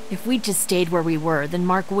know. If we'd just stayed where we were, then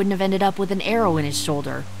Mark wouldn't have ended up with an arrow in his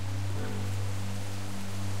shoulder.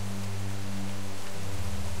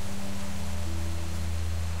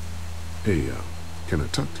 Hey, can I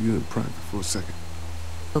talk to you in private for a second?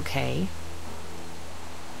 Okay.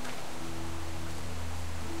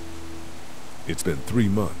 It's been 3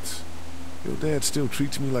 months. Your dad still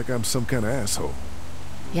treats me like I'm some kind of asshole.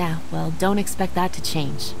 Yeah, well, don't expect that to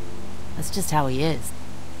change. That's just how he is.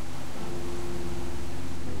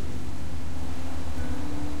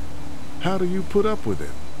 How do you put up with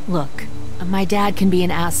him? Look, my dad can be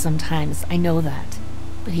an ass sometimes, I know that.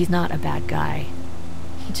 But he's not a bad guy.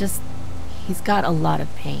 He's got a lot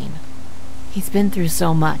of pain. He's been through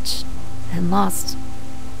so much, and lost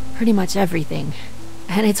pretty much everything.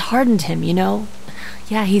 And it's hardened him, you know?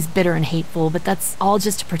 Yeah, he's bitter and hateful, but that's all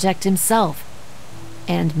just to protect himself.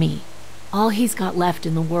 And me. All he's got left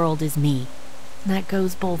in the world is me. And that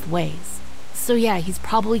goes both ways. So yeah, he's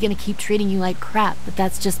probably gonna keep treating you like crap, but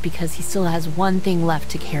that's just because he still has one thing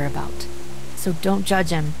left to care about. So don't judge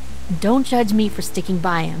him. Don't judge me for sticking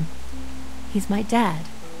by him. He's my dad.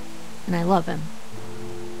 And I love him.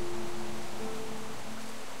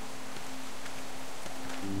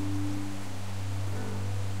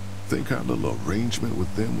 Think our little arrangement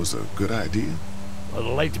with them was a good idea? A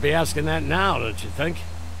little late to be asking that now, don't you think?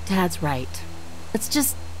 Dad's right. Let's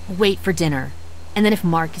just wait for dinner. And then if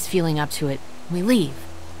Mark is feeling up to it, we leave.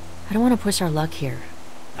 I don't want to push our luck here.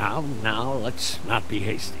 Now, let's not be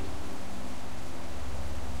hasty.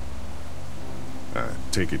 I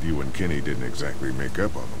take it you and Kenny didn't exactly make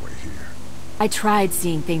up on the way here. I tried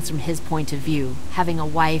seeing things from his point of view, having a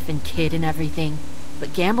wife and kid and everything,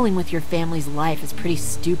 but gambling with your family's life is pretty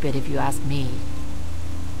stupid if you ask me.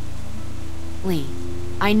 Lee,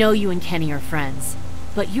 I know you and Kenny are friends,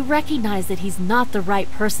 but you recognize that he's not the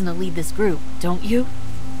right person to lead this group, don't you?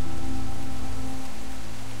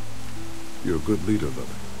 You're a good leader, Lily.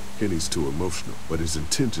 Kenny's too emotional, but his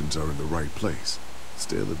intentions are in the right place.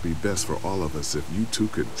 Still, it'd be best for all of us if you two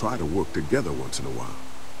could try to work together once in a while.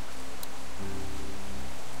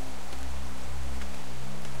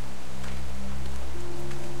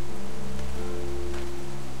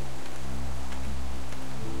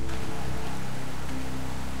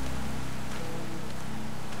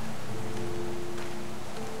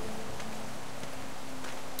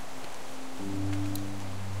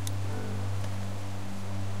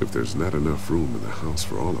 If there's not enough room in the house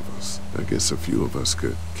for all of us, I guess a few of us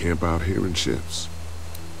could camp out here in shifts.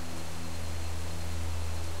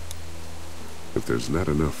 If there's not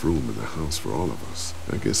enough room in the house for all of us,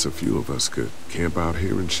 I guess a few of us could camp out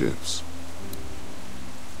here in shifts.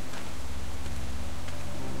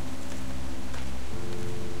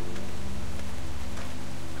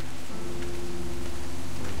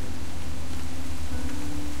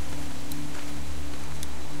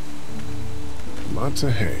 Lots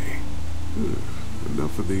of hay.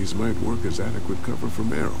 Enough of these might work as adequate cover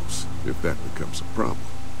from arrows, if that becomes a problem.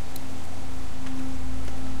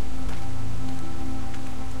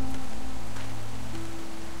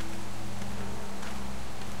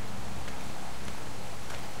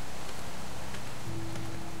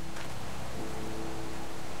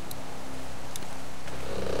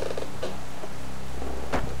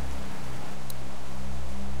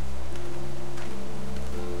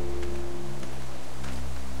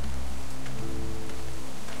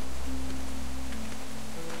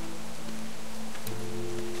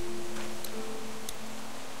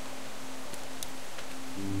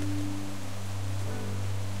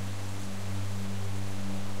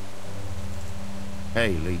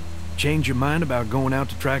 Hey, Lee. Change your mind about going out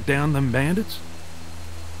to track down them bandits?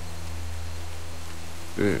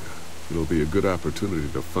 Yeah, it'll be a good opportunity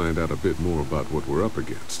to find out a bit more about what we're up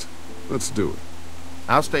against. Let's do it.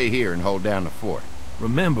 I'll stay here and hold down the fort.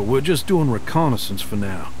 Remember, we're just doing reconnaissance for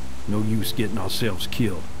now. No use getting ourselves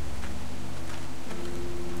killed.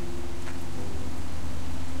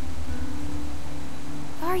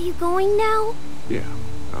 Are you going now? Yeah,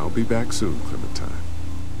 I'll be back soon, Clementine.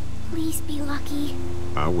 Please be lucky.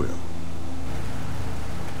 I will.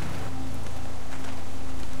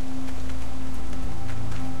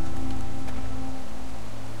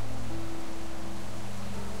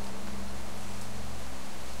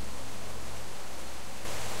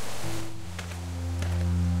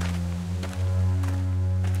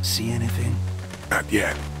 See anything? Not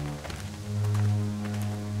yet.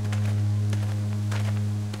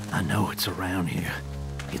 I know it's around here.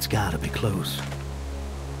 It's gotta be close.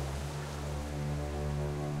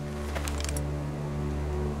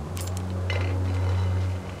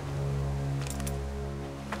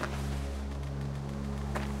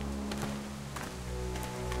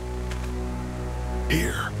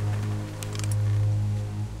 Here.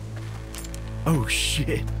 Oh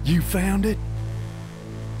shit, you found it?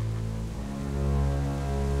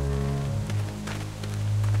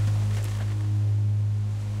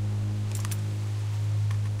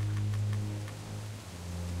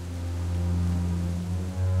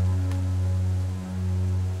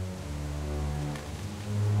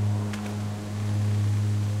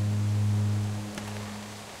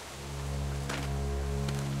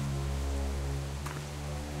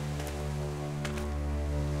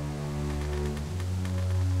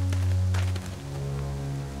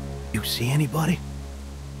 You see anybody?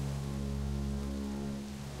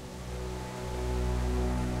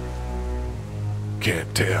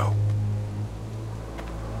 Can't tell.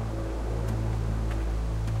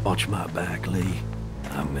 Watch my back, Lee.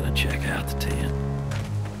 I'm gonna check out the tent.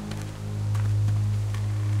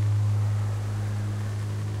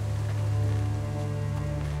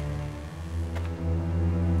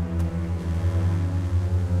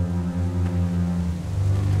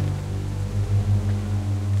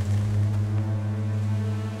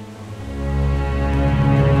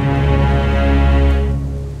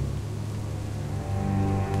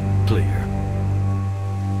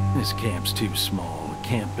 This camp's too small. It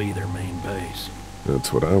can't be their main base.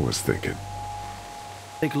 That's what I was thinking.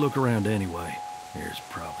 Take a look around anyway. There's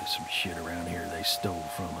probably some shit around here they stole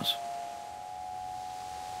from us.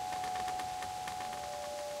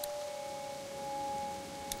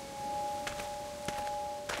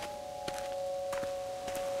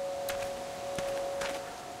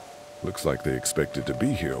 Looks like they expected to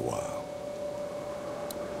be here a while.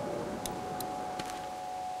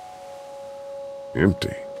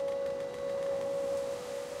 Empty.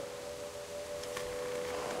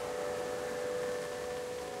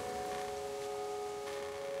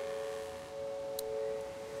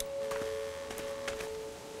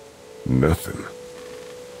 Nothing.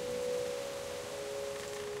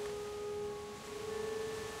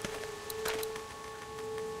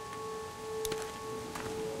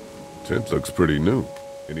 Tent looks pretty new.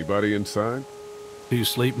 Anybody inside? 2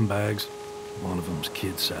 sleeping bags. One of them's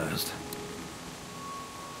kid-sized.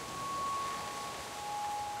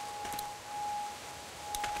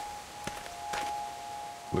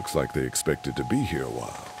 Looks like they expected to be here a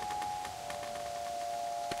while.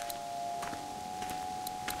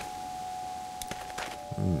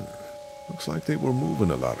 Looks like they were moving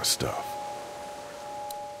a lot of stuff.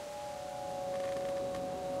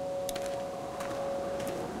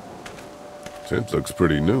 Tent looks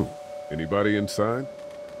pretty new. Anybody inside?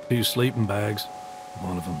 2 sleeping bags.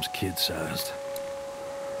 One of them's kid-sized.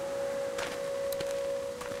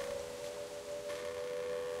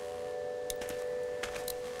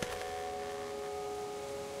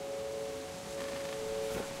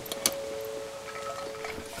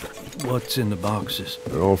 What's in the boxes?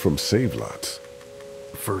 They're all from save lots.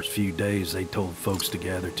 The first few days, they told folks to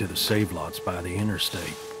gather to the save lots by the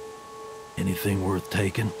interstate. Anything worth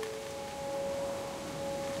taking?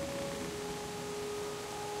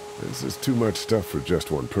 This is too much stuff for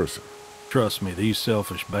just one person. Trust me, these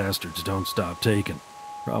selfish bastards don't stop taking.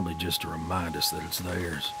 Probably just to remind us that it's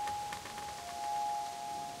theirs.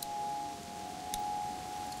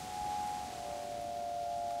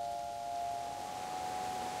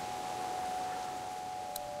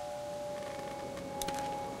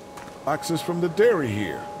 Boxes from the dairy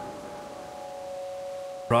here.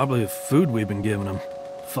 Probably the food we've been giving them.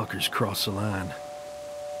 Fuckers cross the line.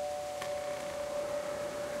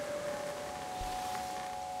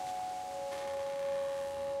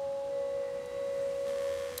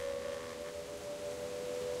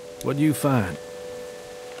 What'd you find?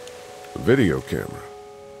 A video camera.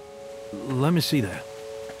 Let me see that.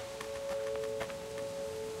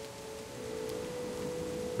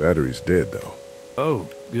 Battery's dead, though. Oh,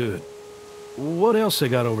 good. What else they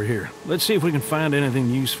got over here? Let's see if we can find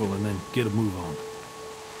anything useful and then get a move on.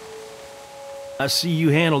 I see you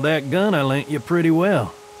handled that gun I lent you pretty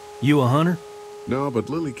well. You a hunter? No, but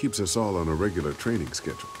Lily keeps us all on a regular training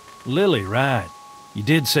schedule. Lily, right. You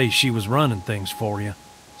did say she was running things for you.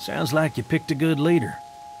 Sounds like you picked a good leader.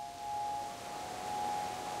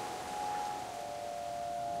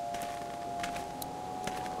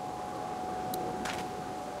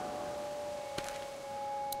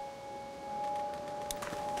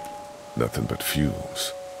 Nothing but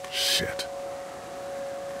fumes. Shit.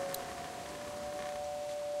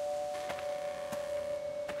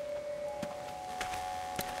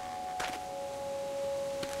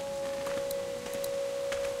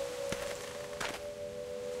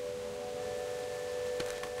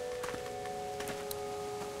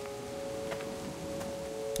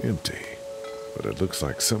 Empty. But it looks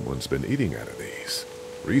like someone's been eating out of these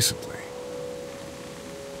recently.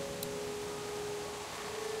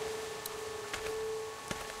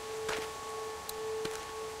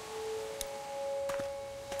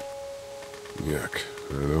 Yuck.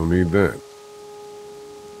 I don't need that.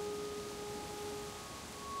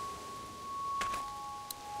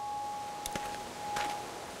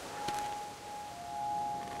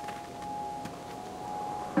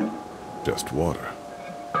 Just water.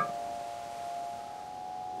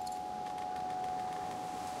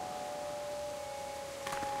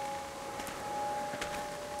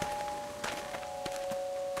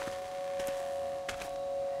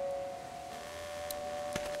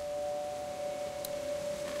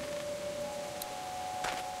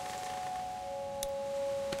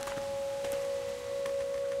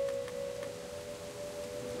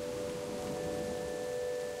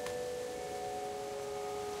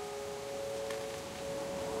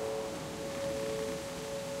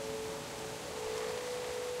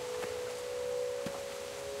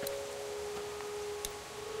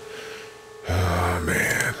 Oh,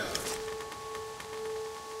 man.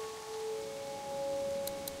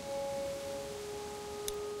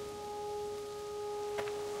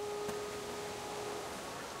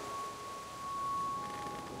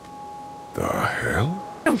 The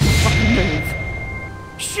hell? Don't fucking move.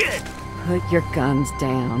 Shit! Put your guns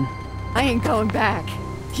down. I ain't going back.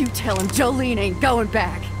 You tell him Jolene ain't going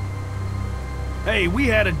back. Hey, we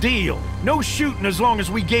had a deal. No shooting as long as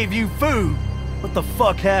we gave you food. What the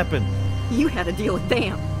fuck happened? You had a deal with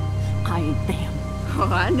them. I ain't them. Oh,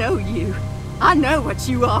 I know you. I know what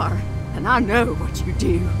you are. And I know what you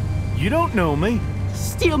do. You don't know me.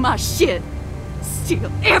 Steal my shit. Steal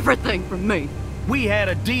everything from me. We had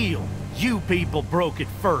a deal. You people broke it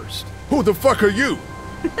first. Who the fuck are you?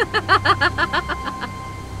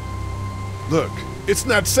 Look, it's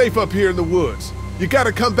not safe up here in the woods. You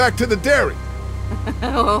gotta come back to the dairy.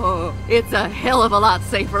 Oh, it's a hell of a lot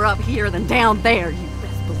safer up here than down there, you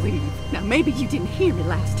best believe. Now, maybe you didn't hear me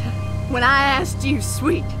last time. When I asked you,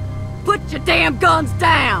 Sweet, put your damn guns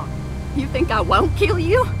down. You think I won't kill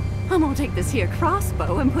you? I'm gonna take this here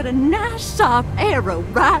crossbow and put a nice sharp arrow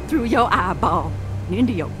right through your eyeball and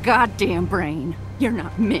into your goddamn brain. You're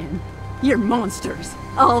not men. You're monsters.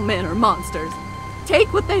 All men are monsters.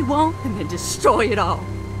 Take what they want and then destroy it all.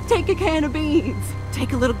 Take a can of beans.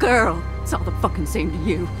 Take a little girl. It's all the fucking same to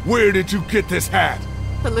you. Where did you get this hat?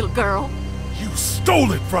 The little girl. You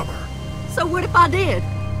stole it from her. So what if I did?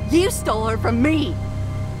 You stole her from me.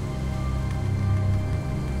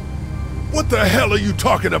 What the hell are you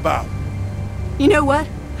talking about? You know what?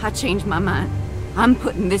 I changed my mind. I'm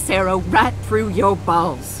putting this arrow right through your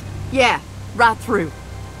balls. Yeah, right through.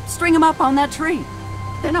 String them up on that tree.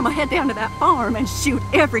 Then I'm gonna head down to that farm and shoot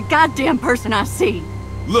every goddamn person I see.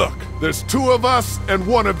 Look, there's two of us and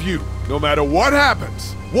one of you. No matter what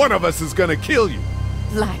happens, one of us is gonna kill you.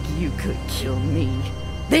 Like you could kill me.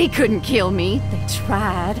 They couldn't kill me. They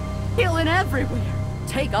tried. Killing everywhere.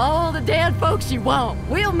 Take all the dead folks you want.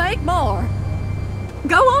 We'll make more.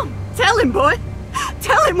 Go on. Tell him, boy.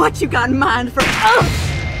 Tell him what you got in mind for...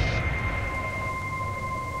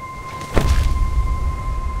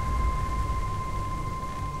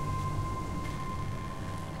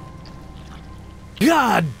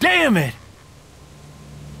 God damn it!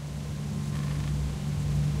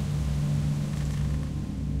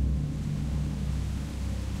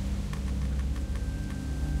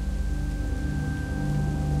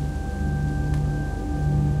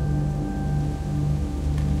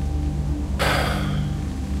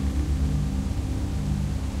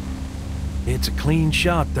 It's a clean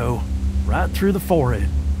shot, though. Right through the forehead.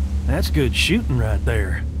 That's good shooting right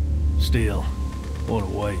there. Still, what a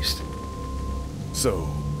waste. So,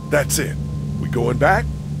 that's it. We going back?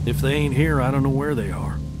 If they ain't here, I don't know where they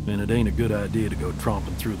are. And it ain't a good idea to go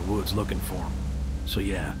tromping through the woods looking for them. So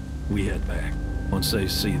yeah, we head back. Once they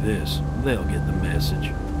see this, they'll get the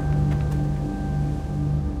message.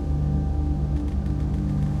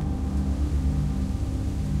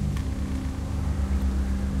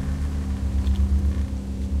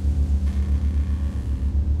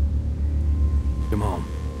 Come on.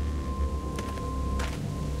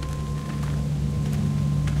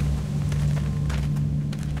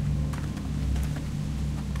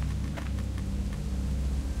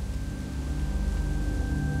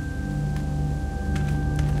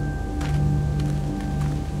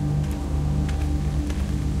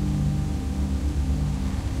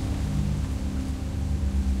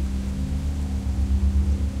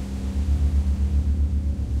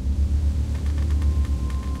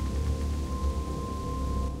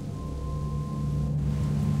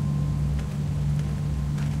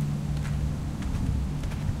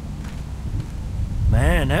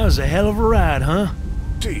 Man, that was a hell of a ride, huh?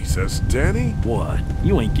 Jesus, Danny. What?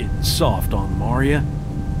 You ain't getting soft on them, are ya?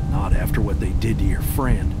 Not after what they did to your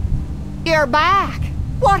friend. You're back.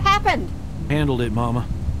 What happened? Handled it, Mama.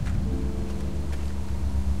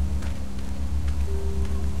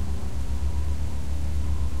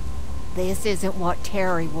 This isn't what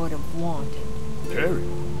Terry would have wanted. Terry?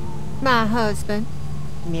 My husband.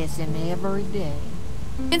 Miss him every day.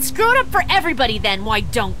 And screw it up for everybody then, why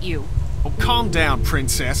don't you? Oh, calm down,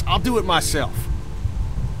 Princess. I'll do it myself.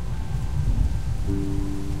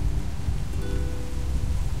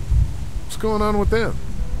 What's going on with them?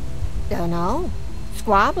 Dunno.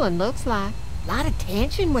 Squabbling, looks like. Lot of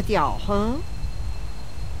tension with y'all, huh?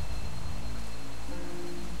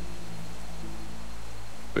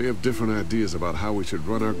 They have different ideas about how we should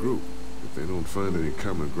run our group. If they don't find any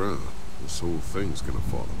common ground, this whole thing's gonna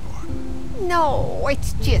fall apart. No,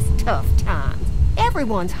 it's just tough times.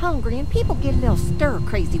 Everyone's hungry and people get a little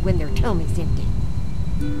stir-crazy when their tummy's empty.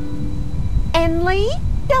 And Lee,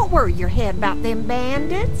 don't worry your head about them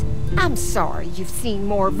bandits. I'm sorry you've seen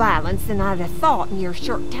more violence than I'd have thought in your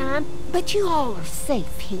short time, but you all are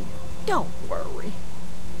safe here. Don't worry.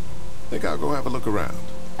 Think I'll go have a look around.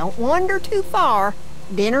 Don't wander too far.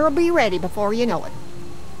 Dinner'll be ready before you know it.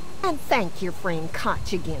 And thank your friend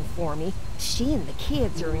Koch again for me. She and the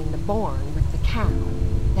kids are in the barn with the cow.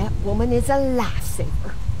 That woman is a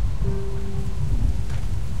lifesaver.